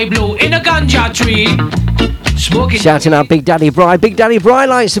little by blue in a ganja tree. Smoking. Shouting out Big Daddy Bry. Big Daddy Bry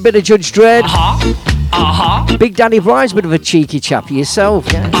likes a bit of Judge Dredd. Big Daddy Bry's a bit of a cheeky chap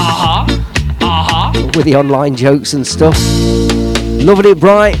yourself, yeah. With the online jokes and stuff. Loving it,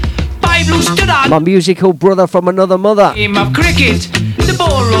 Bry. By blue stood on. My musical brother from another mother. Game of cricket. The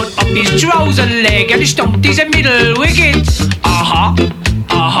ball rode up his trouser leg and he stumped his middle wicket.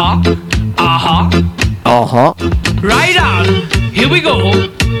 Right on, here we go.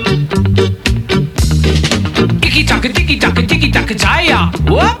 Icky-taka, ticky-taka, ticky-taka, tire.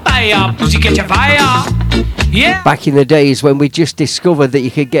 Whoop-a-ya, pussy catch a fire. Yeah. Back in the days when we just discovered that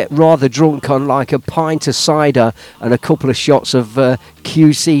you could get rather drunk on like a pint of cider and a couple of shots of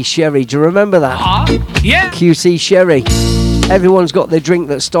QC sherry. Do you remember that? Yeah. QC sherry. Everyone's got their drink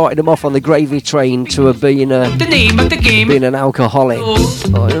that started them off on the gravy train to being the name of the game. Being an alcoholic.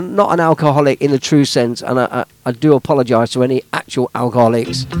 Not an alcoholic in the true sense, and I do apologise to any actual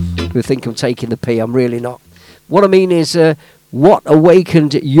alcoholics who think I'm taking the pee. I'm really not. What I mean is, what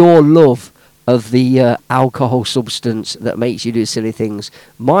awakened your love of the alcohol substance that makes you do silly things?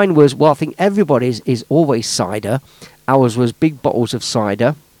 Mine was, well, I think everybody's is always cider. Ours was big bottles of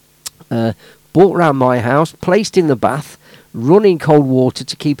cider, bought round my house, placed in the bath, running cold water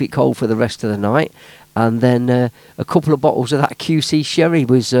to keep it cold for the rest of the night, and then a couple of bottles of that QC sherry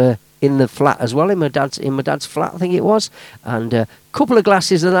was in the flat as well, in my dad's flat, I think it was, and a couple of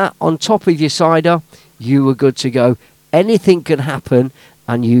glasses of that on top of your cider. You were good to go. Anything can happen,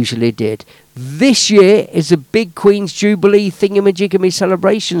 and usually did. This year is a big Queen's Jubilee thingamajigamy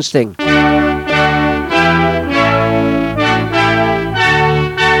celebrations thing.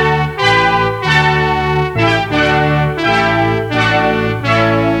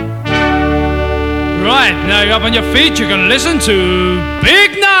 Right, now you're up on your feet, you can listen to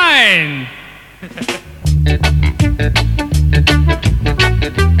Big Nine.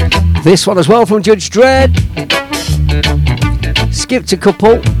 This one as well from Judge Dredd. Skipped a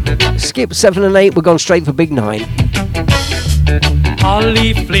couple. Skipped 7 and 8. We're gone straight for Big 9.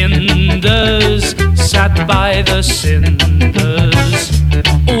 Holly Flinders sat by the cinders,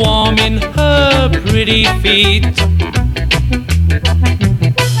 warming her pretty feet.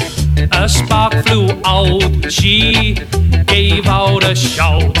 A spark flew out, she gave out a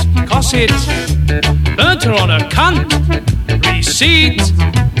shout, 'cause it burnt her on her country seat.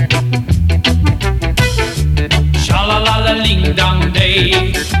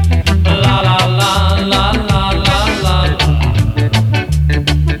 Sha-la-la-la-ling-dong-day, la-la-la-la-la-la-la.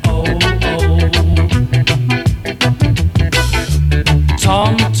 Oh, oh.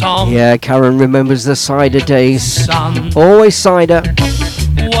 Tom Tom. Yeah, Karen remembers the cider days. Son Always cider.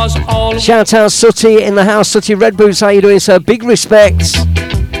 was all Shout out Sooty in the house. Sooty Red Boots, how you doing, sir? Big respect.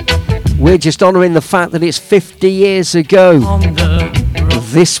 We're just honouring the fact that it's 50 years ago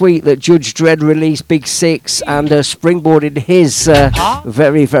this week that Judge Dredd released Big Six and springboarded his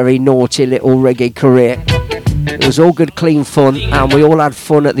very, very naughty little reggae career. It was all good, clean fun, and we all had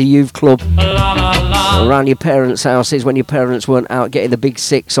fun at the youth club around your parents' houses when your parents weren't out getting the Big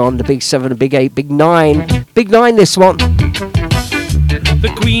Six on, the Big 7, the Big 8, Big 9. Big 9 this one.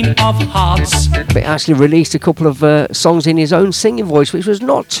 the Queen of Hearts. But actually released a couple of songs in his own singing voice, which was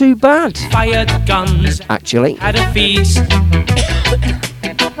not too bad. Fired guns actually. Had a feast.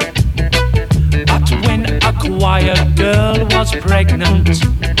 But when a choir girl was pregnant.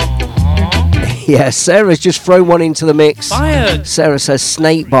 Yeah, Sarah's just thrown one into the mix. Fired. Sarah says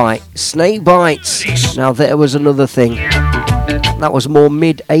snake bite. Snake bites. Now there was another thing. That was more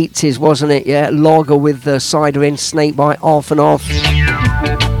mid-80s, wasn't it? Yeah, lager with the cider in, snake bite off and off.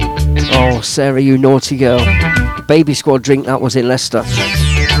 Oh, Sarah, you naughty girl. Baby Squad drink, that was in Leicester.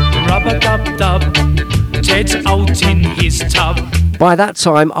 Rub-a-dub-dub, Ted's out in his tub. By that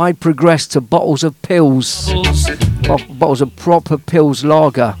time, I'd progressed to bottles of pills. Bottles of proper pills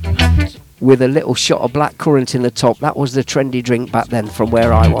lager with a little shot of blackcurrant in the top. That was the trendy drink back then from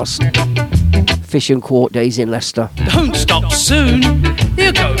where I was. Fish and Quart days in Leicester. Don't stop soon,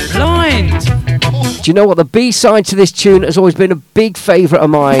 you go blind. Do you know what? The B-side to this tune has always been a big favourite of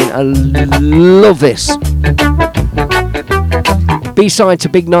mine. I love this. B-side to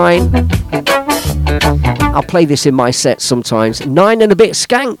Big 9. I'll play this in my set sometimes. 9 and a bit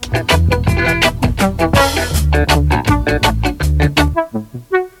skank.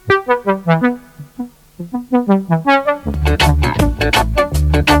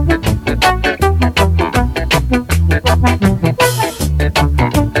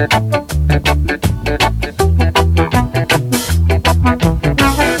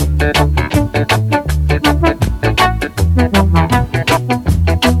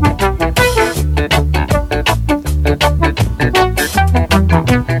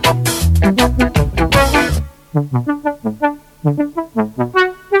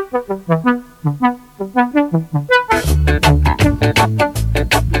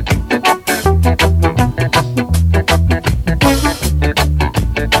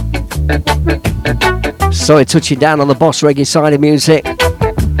 Sorry, touching down on the Boss Reggae side of music.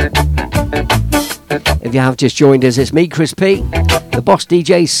 If you have just joined us, it's me, Chris P, the Boss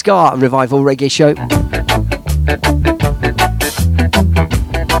DJ Ska and Revival Reggae Show.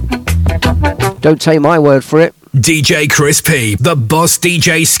 Don't take my word for it. DJ Chris P, the Boss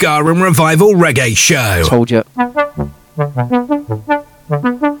DJ Ska and Revival Reggae Show. Told you.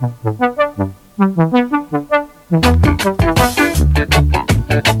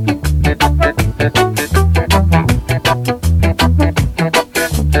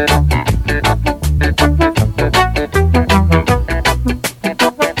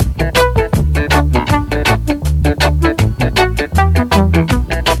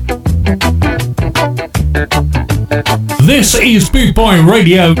 This is Boot Boy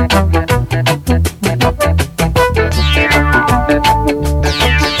Radio.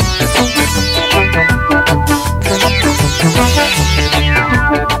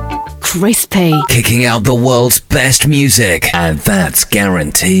 Crispy. Kicking out the world's best music, and that's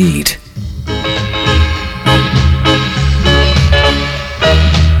guaranteed.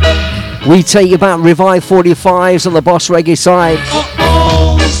 We take you back Revive 45s on the Boss Reggae side.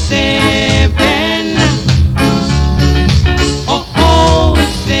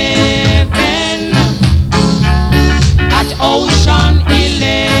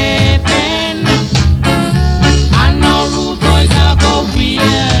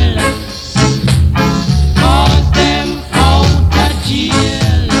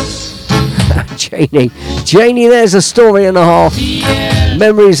 Janie, there's a story and a half.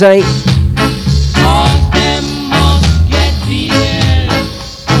 Memories 8.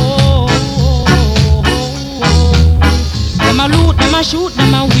 Them a loot, them a shoot,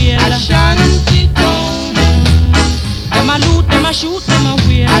 them a wheel. Ashanti town. Them a loot, them a shoot, them a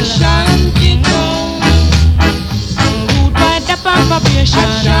wheel. Ashanti town. Root by the probation.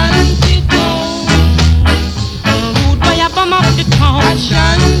 Ashanti town. Root by a bomb up the town.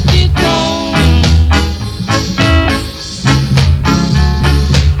 Ashanti town.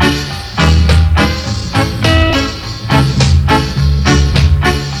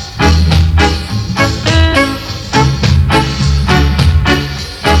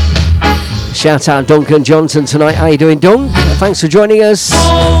 Shout out Duncan Johnson tonight. How you doing, Dunk? Thanks for joining us.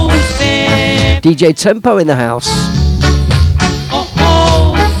 DJ Tempo in the house.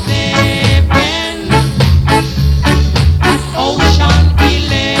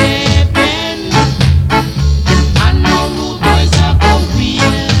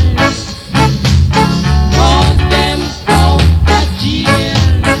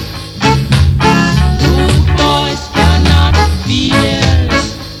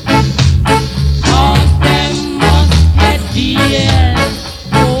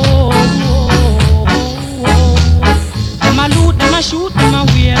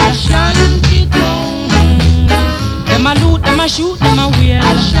 Ashanti town. Them a loot, them a shoot, them a wear.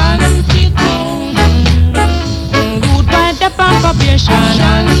 Ashanti town. Good by the probation.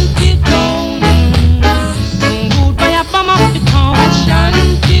 Ashanti town. Good by a bomb of the town.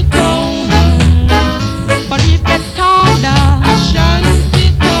 Ashanti town. But if get colder. Ashanti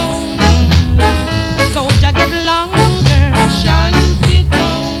town. Soldier get longer. Ashanti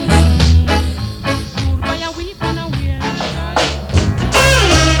town. Good by a weep and a wear.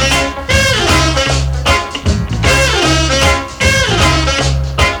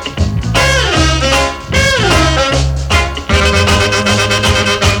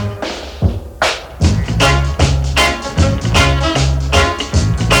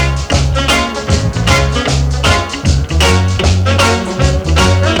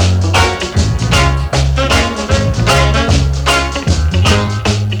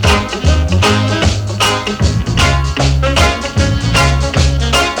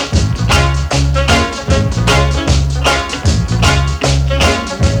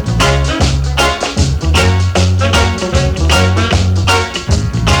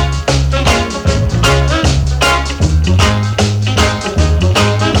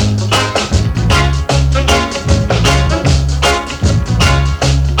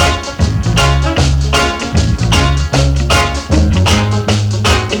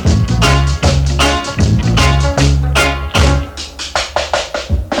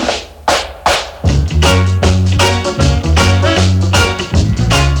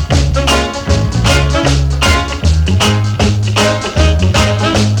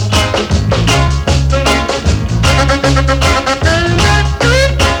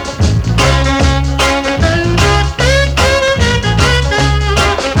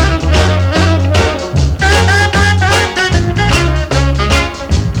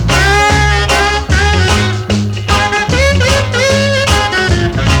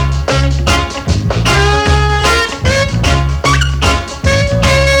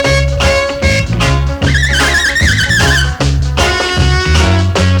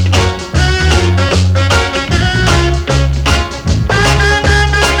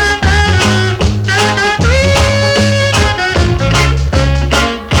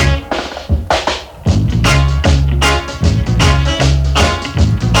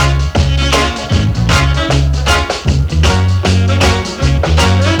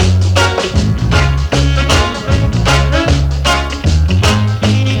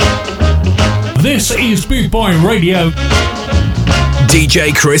 This is Boot Boy Radio.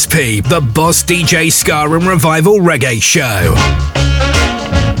 DJ Chris P, the Boss DJ Ska and Revival Reggae Show.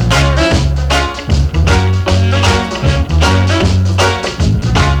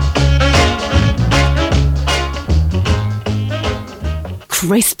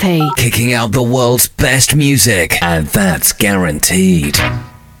 Chris P. Kicking out the world's best music, and that's guaranteed.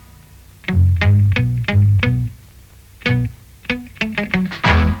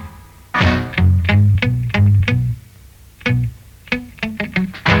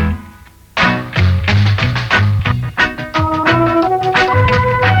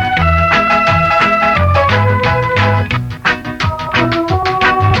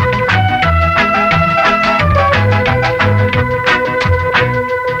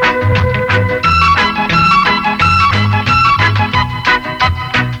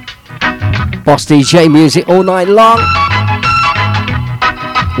 Boss DJ music all night long.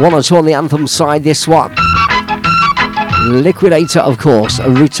 1 or 2 on the anthem side, this one. Liquidator, of course. A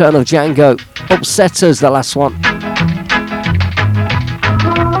Return of Django. Upsetters, the last one.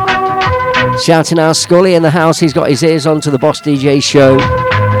 Shouting out Scully in the house. He's got his ears on to the Boss DJ show.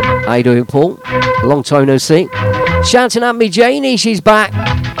 How you doing, Paul? Long time no see. Shouting at me, Janie. She's back.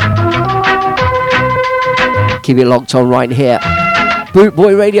 Keep it locked on right here.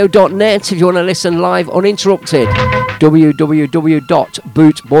 bootboyradio.net if you want to listen live uninterrupted.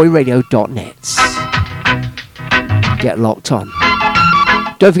 www.bootboyradio.net. Get locked on.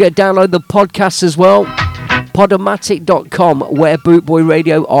 Don't forget to download the podcast as well. Podomatic.com, where Bootboy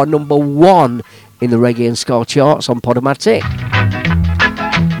Radio are number 1 in the reggae and ska charts on Podomatic.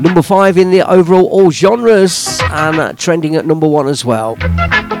 Number 5 in the overall all genres, and trending at number 1 as well.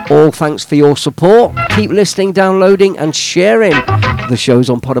 All thanks for your support. Keep listening, downloading and sharing the shows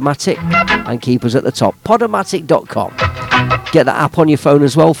on Podomatic, and keep us at the top. Podomatic.com. Get the app on your phone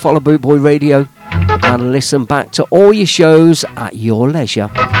as well. Follow Bootboy Radio and listen back to all your shows at your leisure.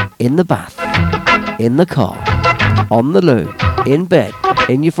 In the bath, in the car, on the loo, in bed,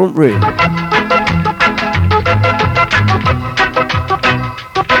 in your front room.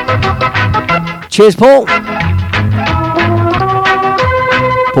 Cheers, Paul.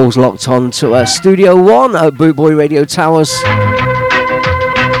 Paul's locked on to Studio 1 at Bootboy Radio Towers.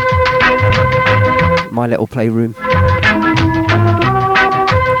 my little playroom.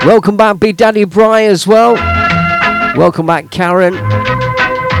 Welcome back, Big Daddy Bry, as well. Welcome back, Karen.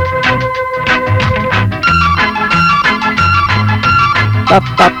 Bop,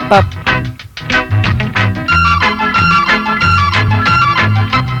 bop, bop.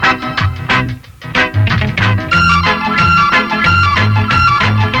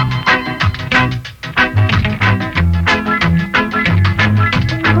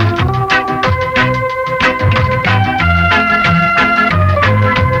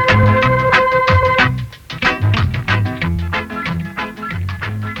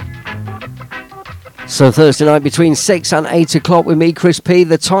 So Thursday night between 6 and 8 o'clock with me, Chris P.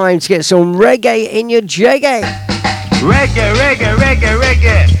 The time to get some reggae in your jaggy. Reggae, reggae, reggae,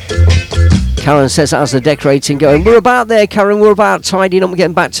 reggae. Karen says how's the decorating going? We're about there, Karen. We're about tidying up and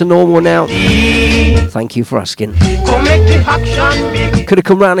getting back to normal now. Thank you for asking. Could have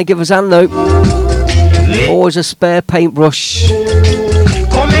come round and give us a hand though. Always a spare paintbrush. At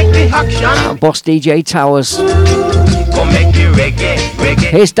Boss DJ Towers.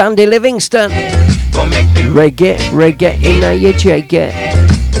 Here's Dandy Livingston. Reggae, reggae in your jaggy.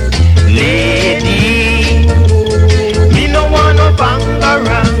 Lady, me no wanna bang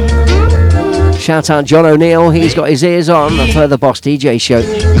around. Shout out John O'Neill, he's got his ears on for the Boss DJ show.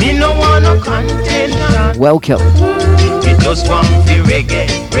 Me no wanna contention. Welcome. Me just want the reggae,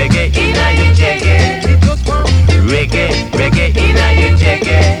 reggae in your jaggy. Me just want reggae, reggae in your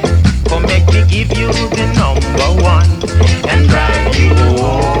jaggy. Come make me give you the number one and drive you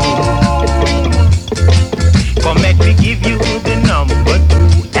home. Come make me give you the number two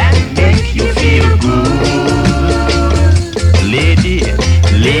and make you feel good. Lady,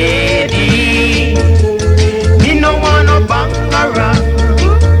 lady, me no wanna bang around.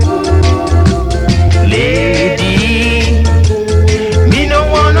 Lady, me no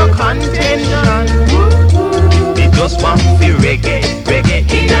wanna contention. Me just want the reggae, reggae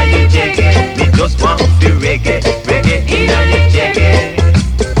in your jaggy. Me just want the reggae, reggae in your jaggy.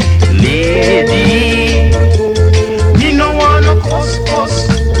 Lady, me no wanna cuss, cuss.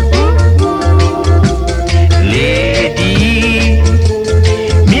 Lady,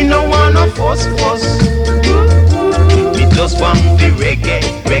 me no wanna fuss, fuss. Me just want the reggae,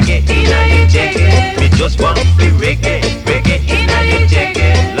 reggae in your jaggy. Me just want the reggae, reggae in your jaggy.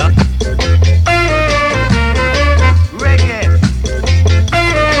 Look. Reggae,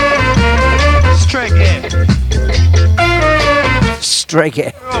 Striggy.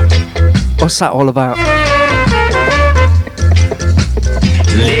 What's that all about?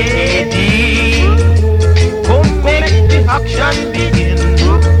 Lady, come make the action begin.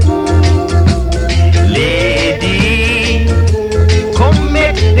 Lady, come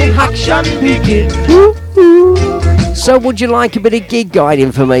make the action begin. So would you like a bit of gig guide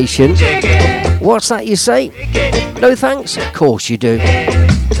information? What's that you say? No thanks? Of course you do.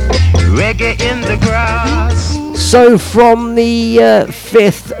 Reggae in the grass. So from the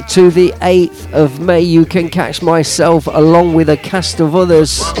 5th to the 8th of May, you can catch myself along with a cast of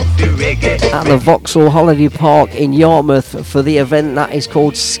others at the Vauxhall Holiday Park in Yarmouth for the event that is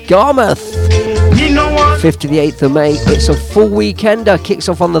called Skarmouth. 5th to the 8th of May. It's a full weekender. Kicks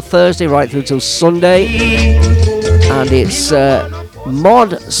off on the Thursday right through till Sunday. And it's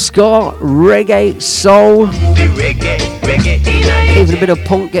mod, ska, reggae, soul. Even a bit of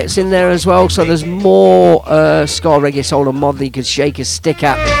punk gets in there as well, so there's more ska, reggae, soul and mod that you can shake a stick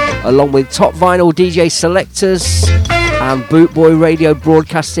at, along with top vinyl DJ selectors and Bootboy Radio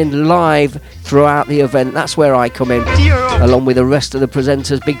broadcasting live throughout the event. That's where I come in, along with the rest of the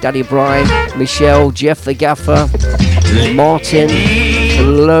presenters, Big Daddy Brian, Michelle, Jeff the Gaffer, Martin,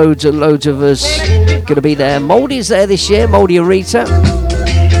 and loads of us going to be there. Mouldy's there this year, Mouldy Arita.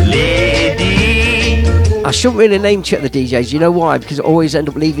 I shouldn't really name check the DJs, you know why? Because I always end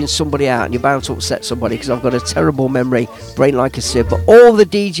up leaving somebody out and you're bound to upset somebody because I've got a terrible memory, brain like a sieve. But all the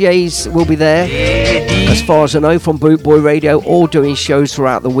DJs will be there, as far as I know, from Bootboy Radio, all doing shows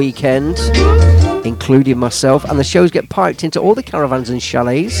throughout the weekend, including myself. And the shows get piped into all the caravans and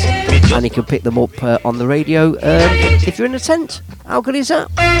chalets, and you can pick them up on the radio if you're in a tent. How good is that?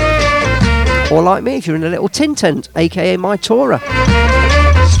 Or like me, if you're in a little tin tent, aka my Torah.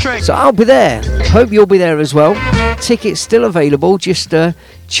 So I'll be there. Hope you'll be there as well. Tickets still available. Just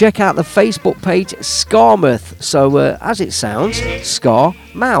check out the Facebook page, Skarmouth. So as it sounds, Scar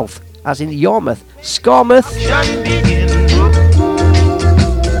Mouth, as in Yarmouth. Skarmouth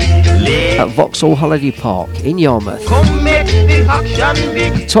at Vauxhall Holiday Park in Yarmouth.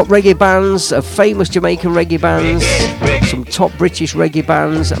 Top reggae bands, famous Jamaican reggae bands, some top British reggae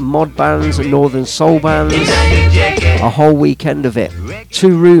bands, mod bands, northern soul bands. A whole weekend of it.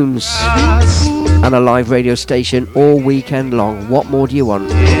 2 rooms and a live radio station all weekend long. What more do you want?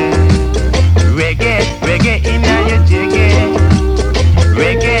 Reggae, reggae in your jiggy.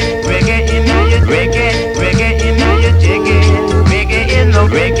 Reggae, reggae in your reggae, reggae in your jiggy. Reggae in the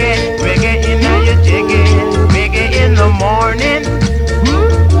reggae, reggae in your jiggy. Reggae in the morning.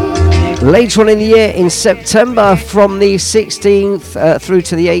 Later on in the year, in September, from the 16th through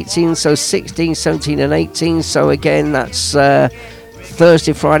to the 18th, so 16, 17 and 18. So again, that's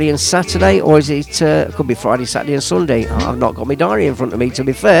Thursday, Friday and Saturday, or is it, could be Friday, Saturday and Sunday. I've not got my diary in front of me, to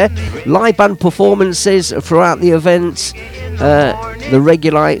be fair. Live band performances throughout the event. The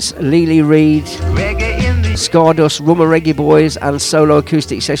Regulites, Lily Reid, Stardust, Rummer Reggae Boys and solo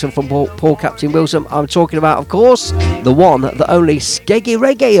acoustic session from Paul Captain Wilson. I'm talking about, of course, the one, the only Skeggy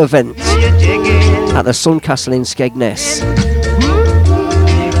Reggae event at the Suncastle in Skegness.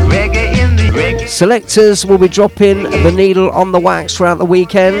 Selectors will be dropping the needle on the wax throughout the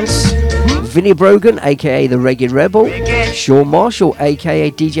weekends. Vinnie Brogan, aka the Reggae Rebel, Sean Marshall, aka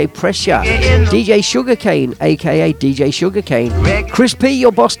DJ Pressure, DJ Sugarcane, aka DJ Sugarcane, Chris P,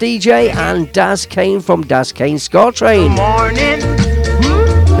 your boss DJ, and Daz Kane from Daz Kane Scar Train.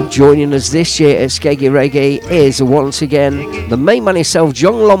 And joining us this year at Skeggy Reggae is once again the main man himself,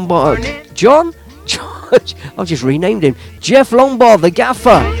 John Lombard. John? I've just renamed him. Jeff Lombard, the gaffer,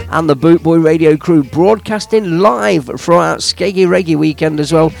 and the Bootboy Radio crew broadcasting live throughout Skeggy Reggae weekend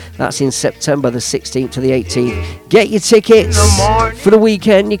as well. That's in September the 16th to the 18th. Get your tickets for the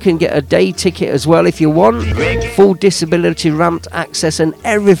weekend. You can get a day ticket as well if you want. Full disability ramped access and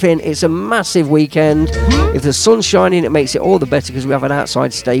everything. It's a massive weekend. If the sun's shining, it makes it all the better because we have an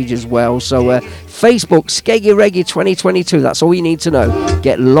outside stage as well. So Facebook, Skeggy Reggae 2022. That's all you need to know.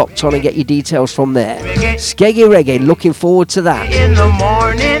 Get locked on and get your details from there. Skeggy Reggae, looking forward to that. In the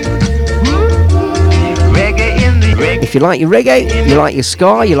morning. Reggae in the reggae. If you like your reggae, you like your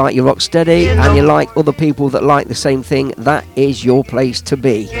ska, you like your rocksteady, and you like other people that like the same thing, that is your place to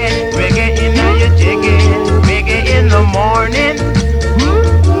be. Reggae in your jiggy. Reggae in the morning.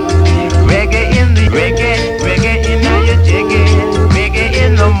 Reggae in the reggae. Reggae in your jiggy. Reggae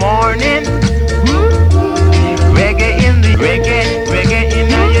in the morning. Reggae in the reggae. Reggae in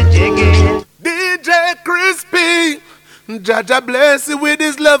your jiggy. DJ Crispy, Jaja bless you with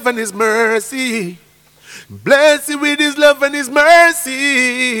his love and his mercy. Bless you with his love and his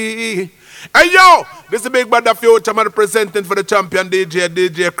mercy. Hey yo, this is a big brother Future man presenting for the champion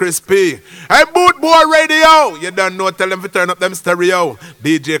DJ Crispy. Hey Bootboy Radio, you don't know, tell them to turn up them stereo.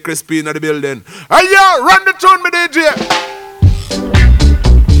 DJ Crispy in the building. Hey yo, run the tune, me DJ.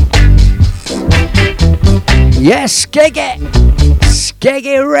 Yes, Skeggy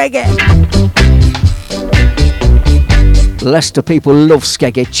Reggae. Leicester people love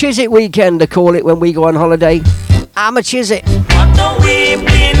Skeggy. Chiswick weekend, they call it when we go on holiday. I'm a Chiswick.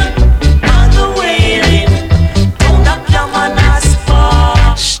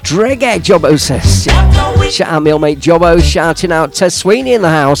 Streggy, Jobbo says. Shout out my old mate Jobbo, shouting out Tess Sweeney in the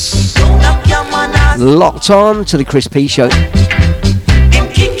house. Locked on to the Chris P Show.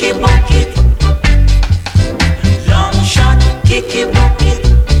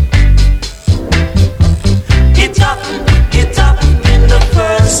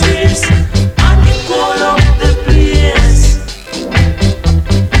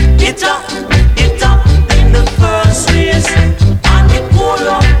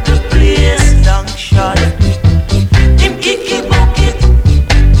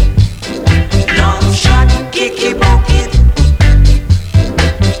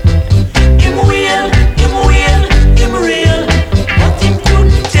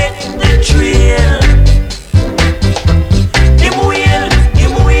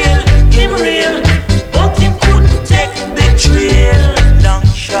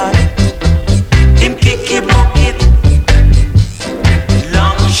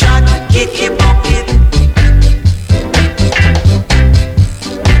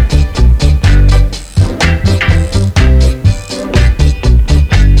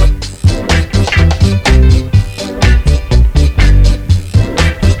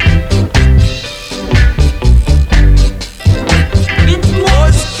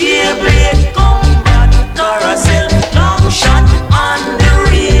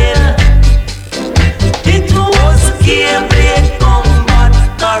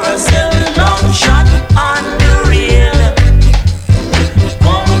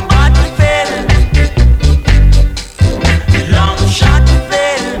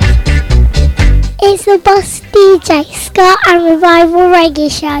 DJ Ska and Revival Reggae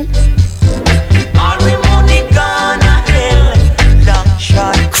Show.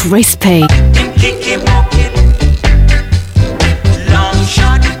 Crispy.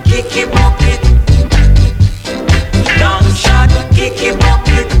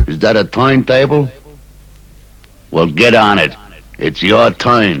 that a timetable? Well, get on it. It's your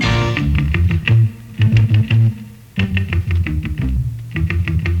turn.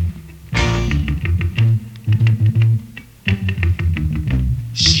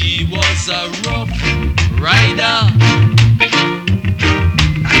 She was a rough rider.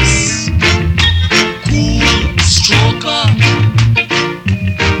 Nice. Cool stroker.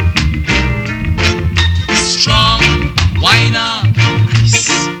 Strong whiner. Nice.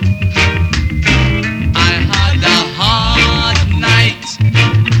 I had a hard night.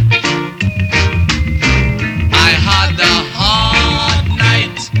 I had a hard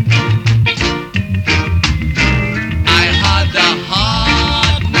night. I had a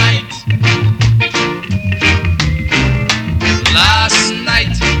hard night. Last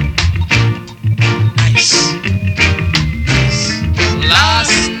night. Nice. Nice.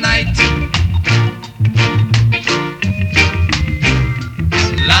 Last night.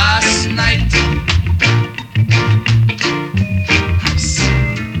 Last night. Nice.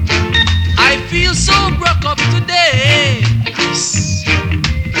 I feel so broke up today. Nice.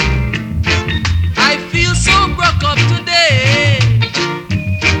 I feel so broke up today.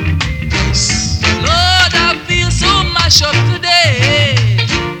 Nice. Lord, I feel so mashed up today.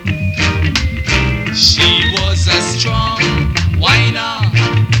 She was a strong whiner,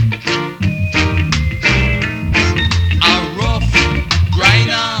 a rough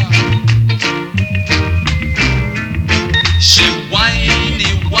grinder. She whiny.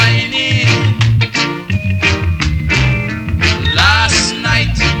 Last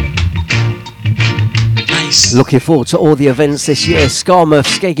night. Nice. Looking forward to all the events this year. Skarmuth,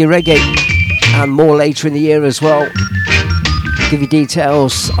 Skeggy Reggae, and more later in the year as well. Give you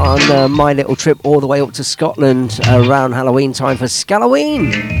details on my little trip all the way up to Scotland around Halloween time for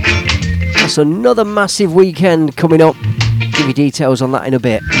Scalloween. That's another massive weekend coming up. Give you details on that in a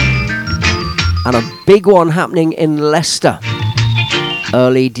bit. And a big one happening in Leicester.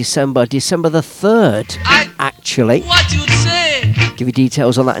 Early December the 3rd, actually. What you'd say Give you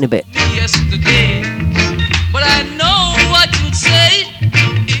details on that in a bit. yesterday, but I know what you'd say.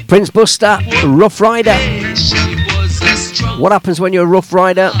 Prince Buster, Rough Rider. She was a strong. What happens when you're a Rough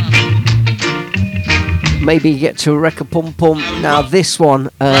Rider? Maybe you get to wreck a pum pum. Now this one,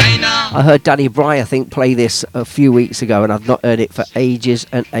 I heard Danny Bry, I think, play this a few weeks ago, and I've not heard it for ages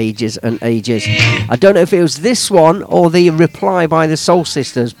and ages and ages. I don't know if it was this one or the reply by the Soul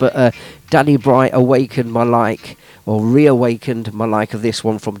Sisters, but Danny Bry awakened my like, or reawakened my like of this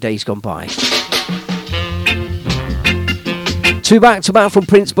one from days gone by. Two back to back from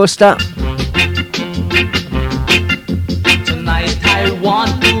Prince Buster. Tonight I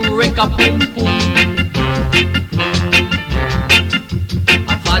want to wreck a pum pum.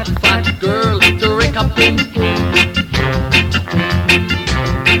 A fat girl to wreck a pum pum.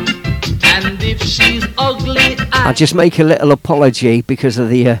 And if she's ugly, I just make a little apology because of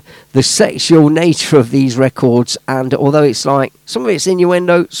the sexual nature of these records, and although it's like some of it's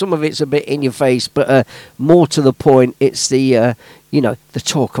innuendo, some of it's a bit in your face, but more to the point, it's the the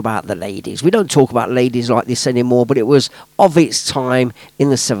talk about the ladies. We don't talk about ladies like this anymore, but it was of its time in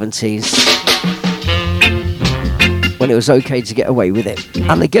the 70s when it was okay to get away with it,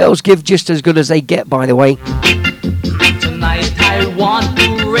 and the girls give just as good as they get, by the way. tonight I want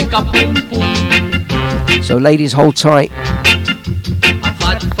to wreck a pum pum. So ladies, hold tight. A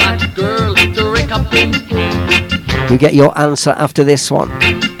fat girl to wreck a pum pum. You get your answer after this one.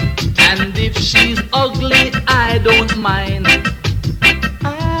 And if she's ugly, I don't mind.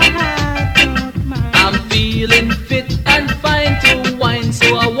 I'm feeling fit and fine to wine,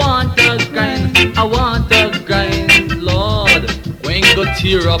 so I want a grind. I want a grind, Lord. When go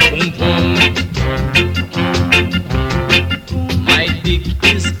tear a pum pum. My dick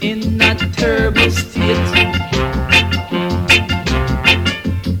is in a terrible state.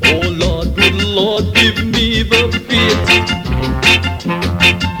 Oh Lord, good Lord, give me the faith.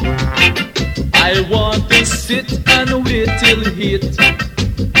 I want to sit and wait till hit.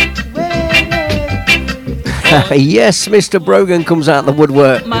 Yes, Mr. Brogan comes out the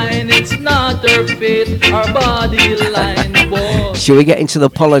woodwork. Mine, it's not her fate, her body line, boy. Shall we get into the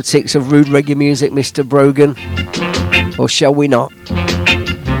politics of rude reggae music, Mr. Brogan? Or shall we not?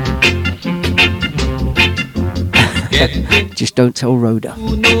 Just don't tell Rhoda.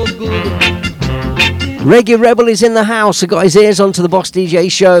 Reggae Rebel is in the house. I got his ears onto the Boss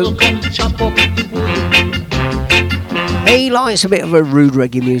DJ show. He likes a bit of a rude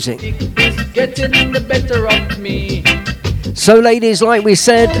reggae music. Getting the better of me. So, ladies, like we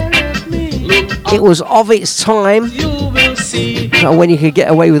said, it was of its time. When you could get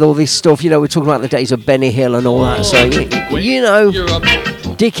away with all this stuff, we're talking about the days of Benny Hill and all that. So,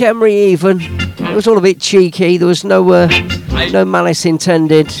 Dick Emery even. It was all a bit cheeky. There was no malice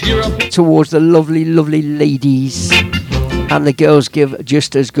intended towards the lovely, lovely ladies. And the girls give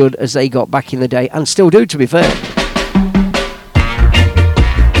just as good as they got back in the day, and still do, to be fair.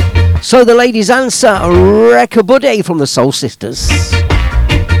 So the ladies answer, Wreck a Buddy from the Soul Sisters.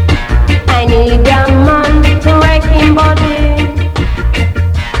 I need a man to wreck him body,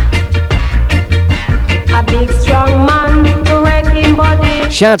 a big strong man to wreck him body.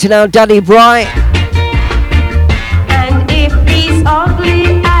 Shouting out Daddy Bright. And if he's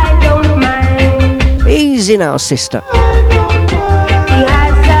ugly, I don't mind. Easy now, sister. He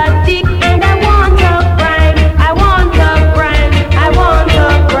has a dick and I want a grind. I want a grind. I want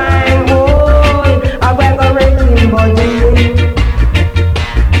a grind. Boy, I will wreck him body.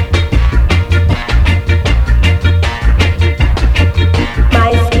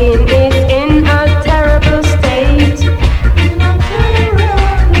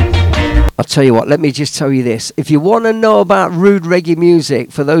 I'll tell you what, let me just tell you this. If you want to know about rude reggae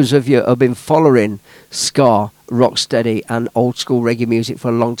music, for those of you who have been following ska, rocksteady and old school reggae music for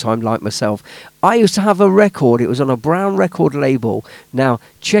a long time like myself, I used to have a record. It was on a brown record label. Now,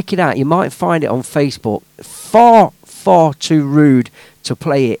 check it out. You might find it on Facebook. Far, far too rude to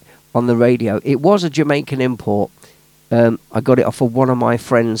play it on the radio. It was a Jamaican import. I got it off of one of my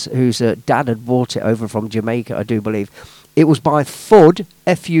friends whose dad had bought it over from Jamaica, I do believe. It was by Fudd,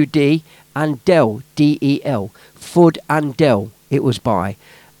 F-U-D, and Del, D-E-L. Fudd and Del, it was by.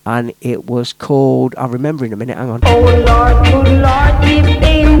 And it was called, I'll remember in a minute, hang on. Oh Lord, good Lord, give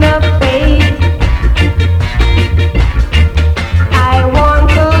him the faith. I want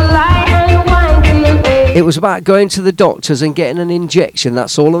to lie and want to wait. It was about going to the doctors and getting an injection,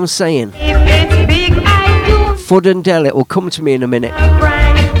 that's all I'm saying. If it's big, I do. Fudd and Del, it will come to me in a minute.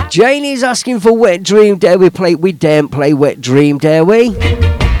 Janie's asking for Wet Dream. Dare we play? We daren't play Wet Dream, dare we?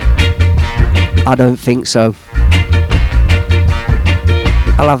 I don't think so.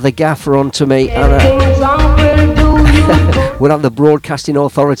 I'll have the gaffer on to me, and we'll have the broadcasting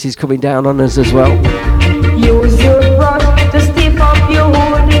authorities coming down on us as well. Use your brush to stiff up your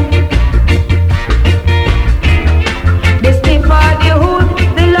hood. The stiffer the hood,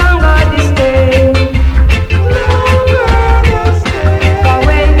 the longer the stay. For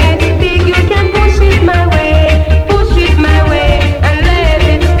when it's big, you can push it my way, and let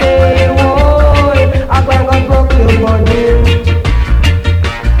it stay. Whoa, I'm gonna broke your body.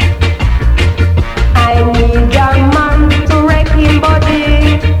 I need a man to wreck him body,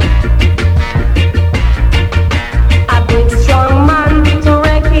 a big strong man to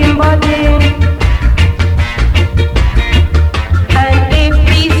wreck him body. And if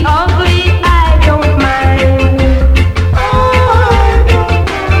he's ugly, I don't mind.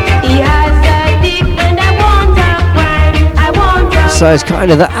 He has a dick and I want a grind. I want a. So it's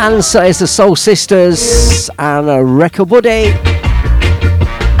kind of the answer is the Soul Sisters and a Record Buddy.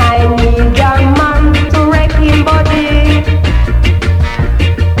 I need a man to wreck him body,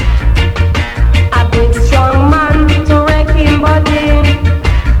 a big strong man to wreck him body.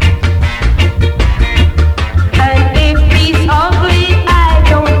 And if he's ugly, I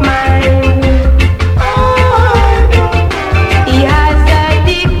don't mind. He has a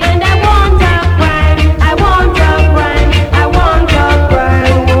dick and I want a grind. I want a grind. I want a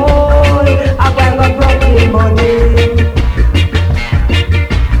grind. Oh, I'm gonna broke him body.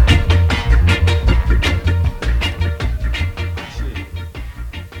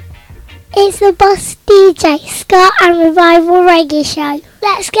 It's the Boss DJ, Ska and Revival Reggae Show.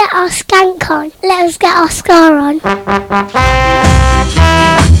 Let's get our skank on. Let's get our ska on.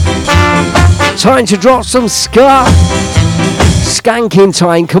 Time to drop some ska. Skanking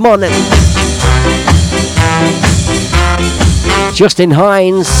time, come on then. Justin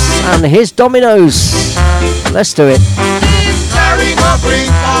Hines and his Dominoes. Let's do it.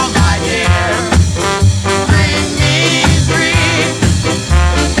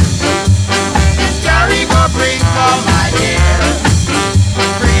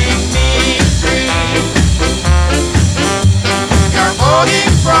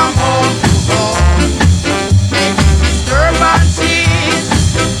 From home to home, making disturbances.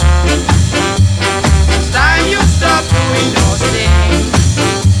 It's time you stop doing those things.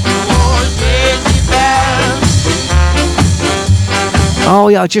 Old Jezebel. Oh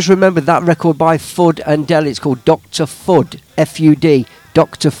yeah, I just remembered that record by Fudd and Del. It's called Dr. Fudd, F-U-D,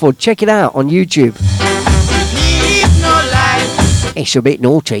 Dr. Fudd. Check it out on YouTube. It's a bit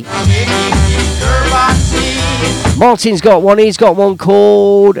naughty. Martin's got one. He's got one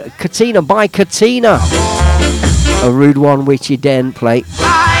called Katina by Katina. A rude one which you daren't play. Instead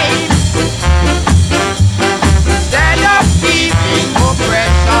of keeping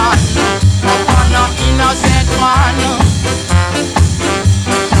oppression. one, no innocent one.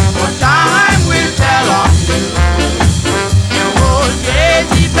 But time will tell on you. You old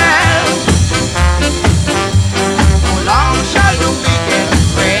Jezebel. How long shall the wicked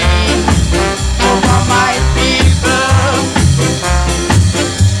reign over my people?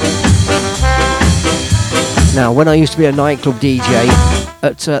 Now, when I used to be a nightclub DJ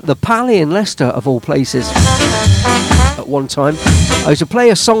at the Pally in Leicester, of all places, at one time, I used to play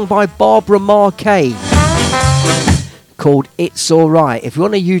a song by Barbara Marquet called It's Alright. If you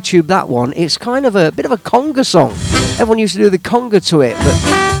want to YouTube that one, it's kind of a bit of a conga song. Everyone used to do the conga to it,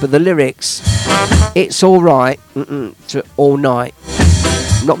 but the lyrics, it's alright, to all night.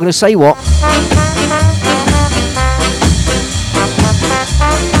 I'm not going to say what.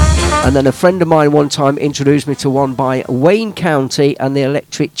 And then a friend of mine one time introduced me to one by Wayne County and the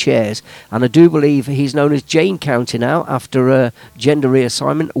Electric Chairs. And I do believe he's known as Jane County now after a gender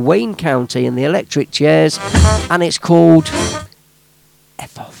reassignment. Wayne County and the Electric Chairs. And it's called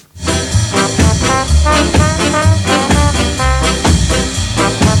F Off.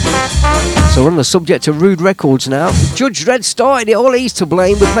 So we're on the subject of Rude Records now. Judge Dredd started it all, he's to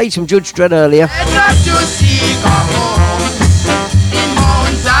blame. We played some Judge Dredd earlier.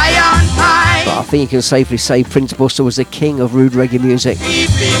 But I think you can safely say Prince Buster was the king of rude reggae music.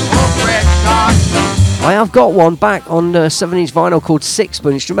 I have got one back on 7-inch vinyl called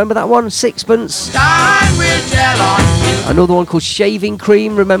Sixpence. Do you remember that one? Sixpence. Another one called Shaving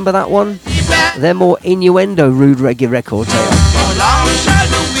Cream. Remember that one? They're more innuendo rude reggae records.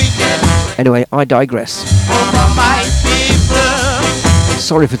 Anyway, I digress.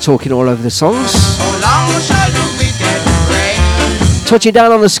 Sorry for talking all over the songs. Touch it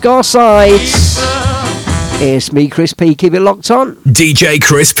down on the Scar sides. It's me, Chris P. Keep it locked on. DJ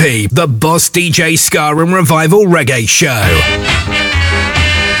Chris P, the Boss DJ Ska and Revival Reggae Show.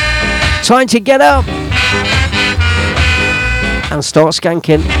 Time to get up and start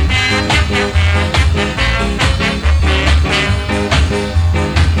skanking.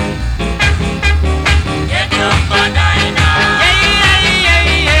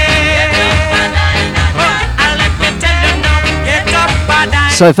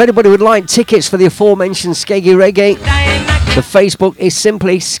 So if anybody would like tickets for the aforementioned Skeggy Reggae, the Facebook is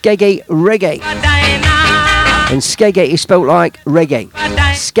simply Skeggy Reggae. And Skeggy is spelt like reggae.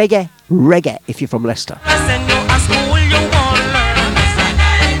 Skeggy Reggae if you're from Leicester.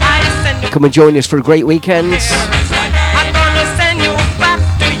 Come and join us for a great weekend.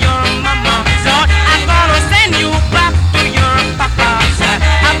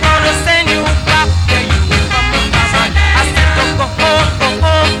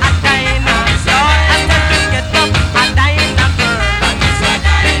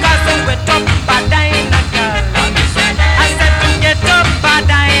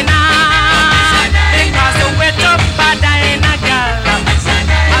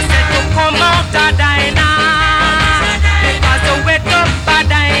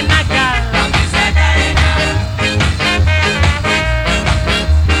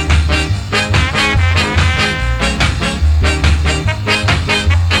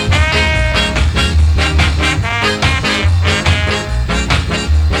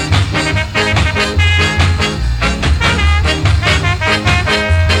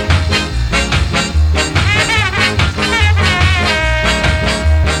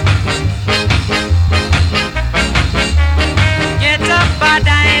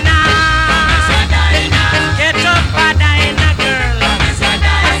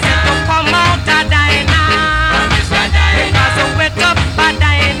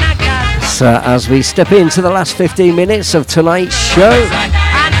 As we step into the last 15 minutes of tonight's show,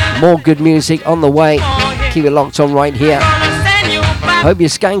 more good music on the way. Keep it locked on right here. Hope you're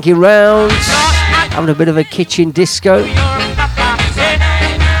skanking round, having a bit of a kitchen disco,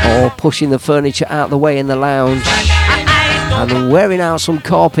 or pushing the furniture out the way in the lounge and wearing out some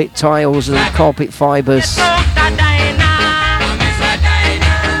carpet tiles and carpet fibres.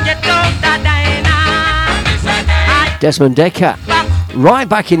 Desmond Dekker, right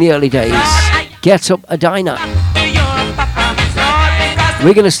back in the early days. Get Up a Diner.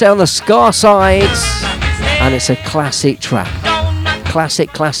 We're going to stay on the Scar sides, and it's a classic track.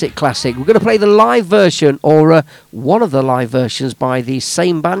 Classic, classic, classic. We're going to play the live version, or one of the live versions by the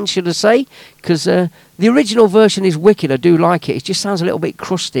same band, should I say, because the original version is wicked. I do like it. It just sounds a little bit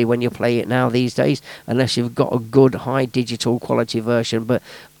crusty when you play it now these days, unless you've got a good high digital quality version. But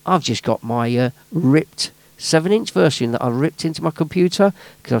I've just got my ripped 7-inch version that I ripped into my computer,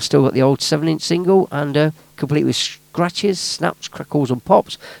 because I've still got the old 7-inch single, and complete with scratches, snaps, crackles and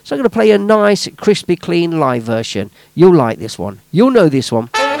pops. So I'm going to play a nice, crispy, clean live version. You'll like this one. You'll know this one.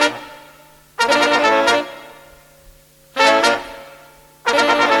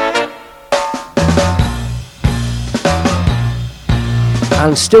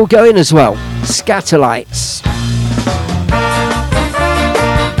 and still going as well. Scatterlights.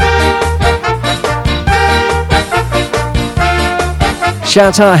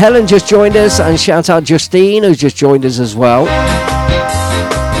 Shout out Helen just joined us, and shout out Justine who's just joined us as well.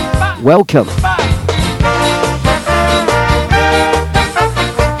 Welcome.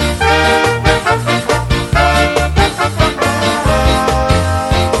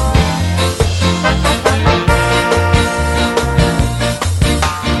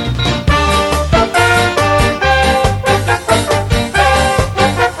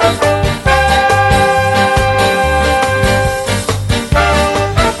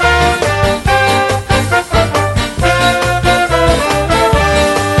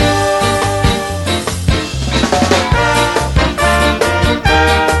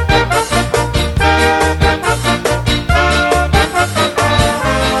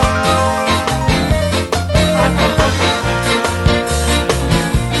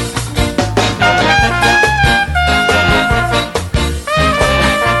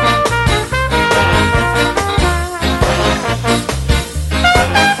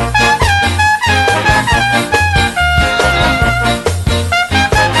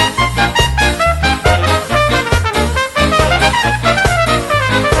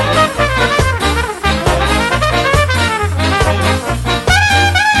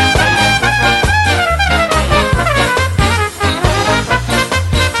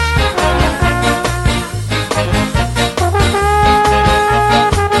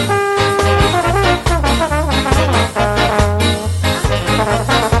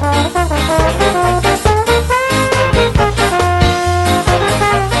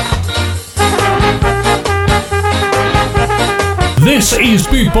 This is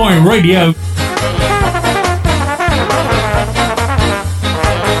Boot Boy Radio.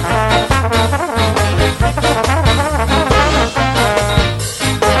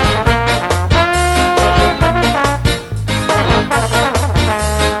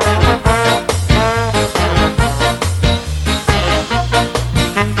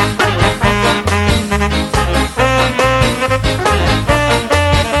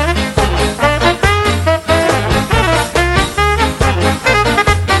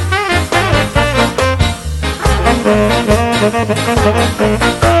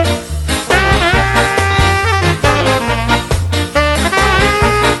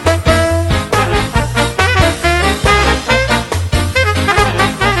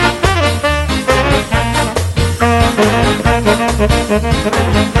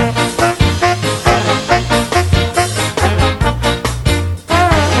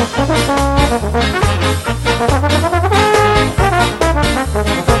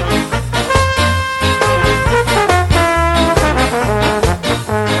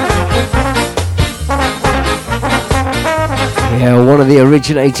 The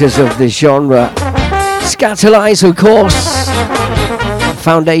originators of the genre, Scatterlights, of course,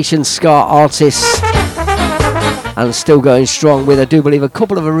 foundation ska artists, and still going strong with, I do believe, a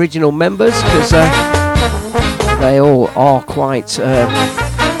couple of original members, because they all are quite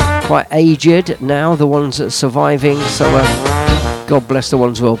aged now, the ones that are surviving, so God bless the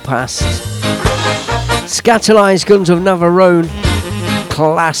ones who have passed. Scatterlights, Guns of Navarone,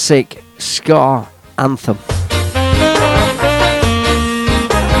 classic ska anthem.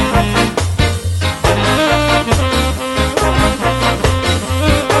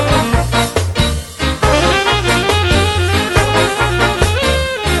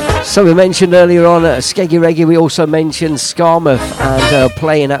 So we mentioned earlier on at Skeggy Reggae, we also mentioned Skarmouth, and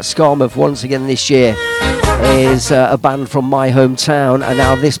playing at Skarmouth once again this year is a band from my hometown, and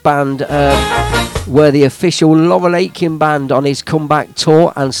now this band were the official Laurel Aitken band on his comeback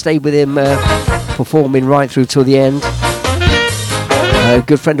tour and stayed with him performing right through till the end. A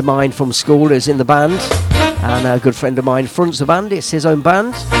good friend of mine from school is in the band, and a good friend of mine fronts the band. It's his own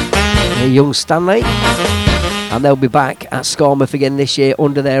band, Young Stanley. And they'll be back at Skarmouth again this year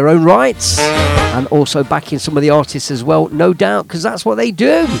under their own rights, and also backing some of the artists as well, no doubt, because that's what they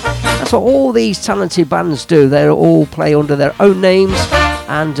do. That's what all these talented bands do. They all play under their own names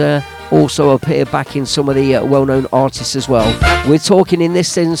and also appear backing some of the well-known artists as well. We're talking in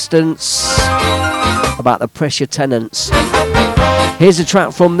this instance about the Pressure Tenants. Here's a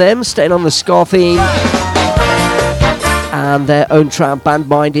track from them, staying on the ska theme, and their own track,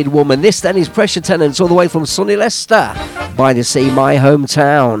 Band-Minded Woman. This then is Pressure Tenants, all the way from sunny Leicester by the sea, my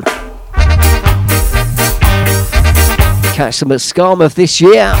hometown. Catch them at Skarmouth this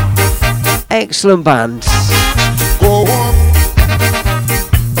year. Excellent band. Go on,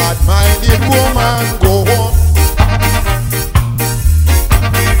 bad-minded woman, go on.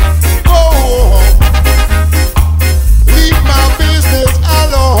 Go on, leave my business out.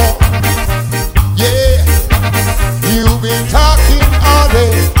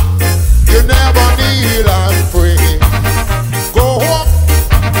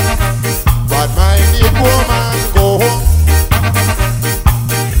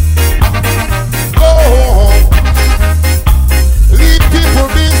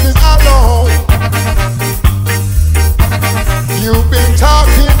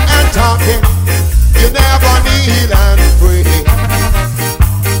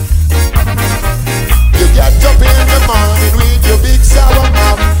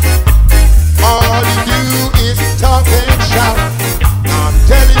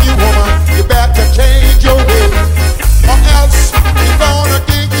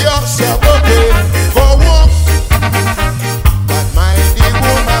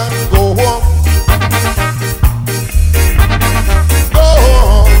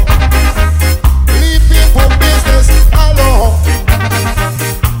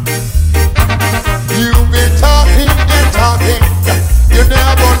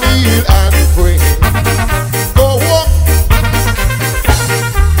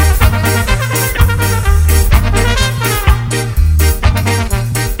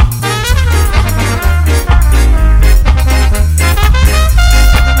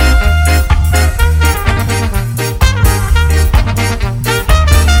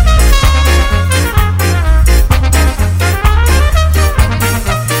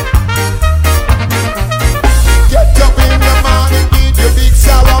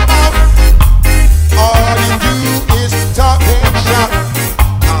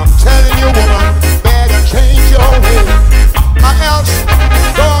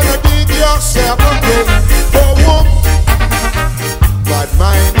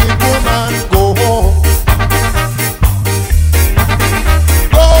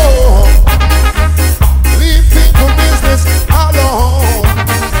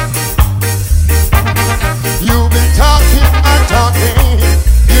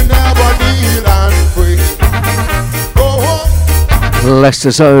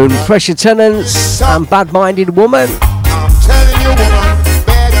 Leicester's own Pressure Tenants and Bad Minded Woman. I'm telling you, woman,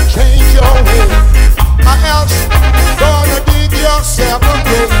 better change your way. Or else gonna dig yourself a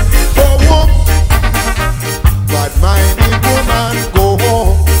grave. Go home, bad-minded woman, go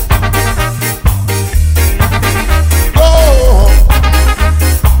home. Go home,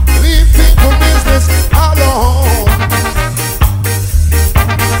 leave people business alone.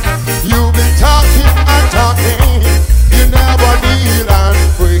 You've been talking and talking, you never kneel and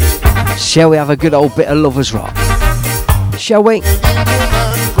pray. Shall we have a good old bit of Lovers Rock? Shall we?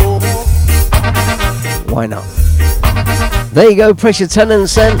 Why not? There you go, Pressure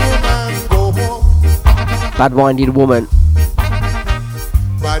Tenants then. Bad-minded Woman.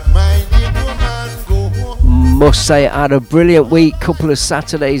 Must say, I had a brilliant week a couple of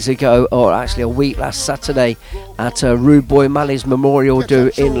Saturdays ago, or actually a week last Saturday, at Rude Boy Malley's Memorial Do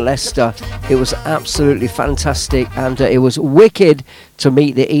in Leicester. It was absolutely fantastic, and it was wicked to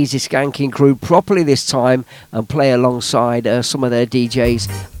meet the Easy Skanking crew properly this time and play alongside some of their DJs.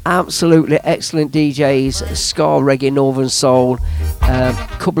 Absolutely excellent DJs, ska, reggae, northern soul,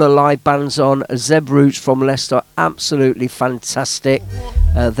 couple of live bands on, Zeb Roots from Leicester, absolutely fantastic.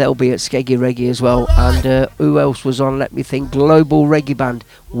 They'll be at Skeggy Reggae as well, and who else was on, let me think, Global Reggae Band,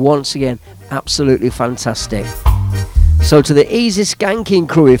 once again, absolutely fantastic. So to the Easy Skanking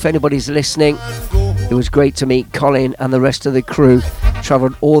crew, if anybody's listening, it was great to meet Colin and the rest of the crew.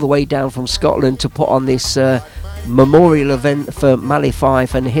 Travelled all the way down from Scotland to put on this memorial event for Malley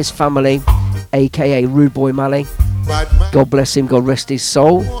Fife and his family, aka Rude Boy Malley. God bless him, God rest his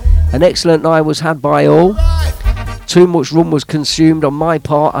soul. An excellent night was had by all. Too much rum was consumed on my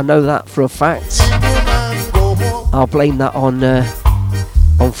part, I know that for a fact. I'll blame that on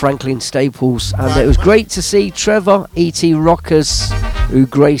Franklin Staples. And it was great to see Trevor, E.T. Rockers, who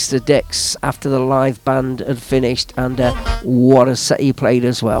graced the decks after the live band had finished, and what a set he played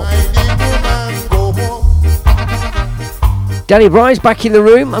as well. Danny Bryce back in the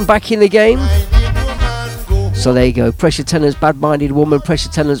room and back in the game. So there you go, Pressure Tenants, Bad-Minded Woman, Pressure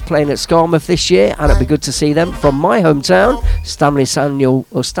Tenants playing at Skarmouth this year, and it'd be good to see them from my hometown, Stanley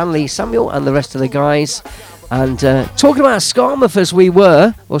Samuel and the rest of the guys. And talking about Skarmouth as we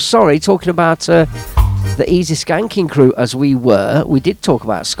were, talking about the Easy Skanking crew as we were. We did talk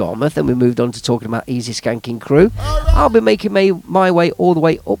about Skarmouth, then we moved on to talking about Easy Skanking crew. I'll be making my way all the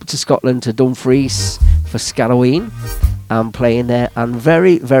way up to Scotland to Dumfries for Scalloween and playing there, and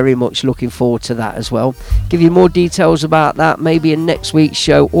very, very much looking forward to that as well. Give you more details about that maybe in next week's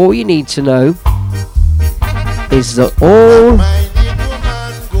show. All you need to know is that all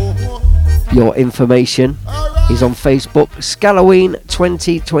your information is on Facebook. Scalloween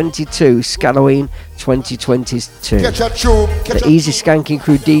 2022. Scalloween 2022. The Easy Skanking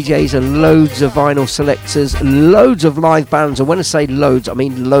crew DJs and loads of vinyl selectors, loads of live bands, and when I say loads, I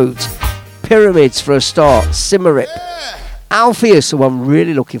mean loads. Pyramids for a start, Simmerip, Alpheus, who I'm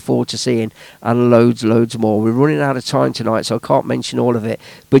really looking forward to seeing, and loads more. We're running out of time tonight, so I can't mention all of it,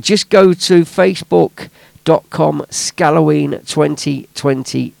 but just go to facebook.com Scalloween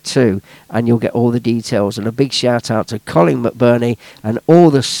 2022 and you'll get all the details. And a big shout out to Colin McBurney and all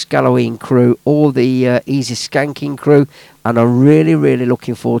the Scalloween crew, all the Easy Skanking crew, and I'm really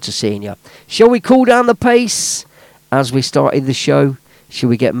looking forward to seeing you. Shall we cool down the pace as we started the show? Shall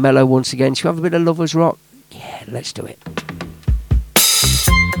we get mellow once again? Shall we have a bit of Lovers Rock? Yeah, let's do it.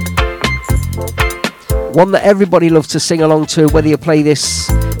 One that everybody loves to sing along to, whether you play this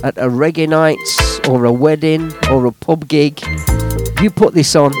at a reggae night or a wedding or a pub gig. You put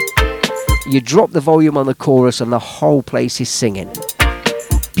this on, you drop the volume on the chorus and the whole place is singing.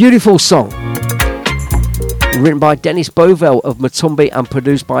 Beautiful song. Written by Dennis Bovell of Matumbi and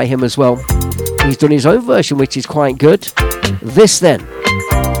produced by him as well. He's done his own version, which is quite good. This then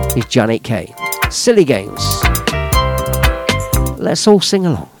is Janet Kay. Silly Games. Let's all sing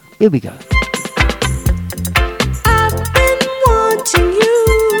along. Here we go. I've been wanting you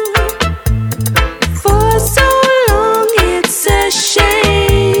for so long, it's a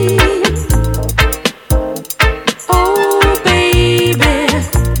shame. Oh baby,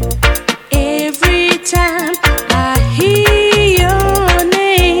 every time I hear your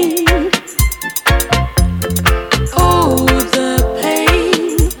name, oh the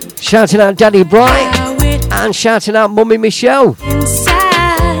pain. Shouting out Daddy Bright and shouting out Mummy Michelle.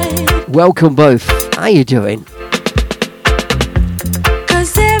 Inside. Welcome both. How you doing?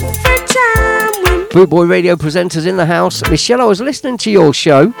 'Cause every time we Boot Boy Radio presenters in the house. Michelle, I was listening to your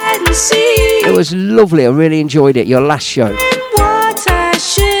show. meet and see It was lovely. I really enjoyed it. Your last show. what I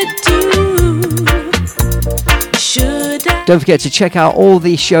should do, should I Don't forget to check out all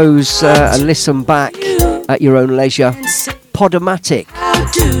the shows and listen back at your own leisure. Podomatic.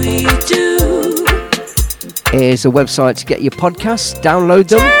 Here's a website to get your podcasts. Download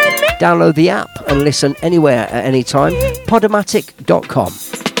them, download the app, and listen anywhere at any time. Podomatic.com.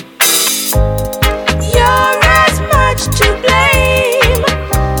 You're as much to blame,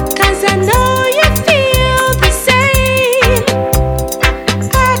 'cause I know you feel the same.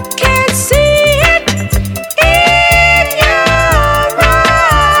 I can see it in your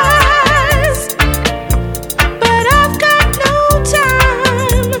eyes, but I've got no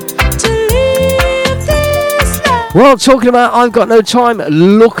time to live this life. Well, talking about I've got no time,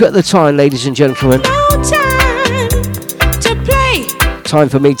 look at the time, ladies and gentlemen. No time to play. Time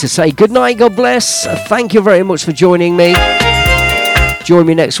for me to say good night, God bless. Thank you very much for joining me. Join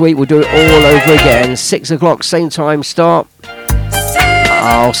me next week, we'll do it all over again. 6 o'clock, same time start.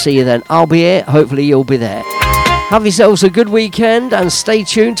 I'll see you then. I'll be here, hopefully you'll be there. Have yourselves a good weekend and stay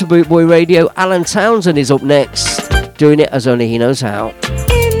tuned to Boot Boy Radio. Alan Townsend is up next, doing it as only he knows how.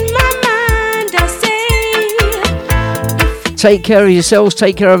 Take care of yourselves,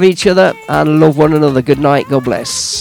 take care of each other, and love one another. Good night, God bless.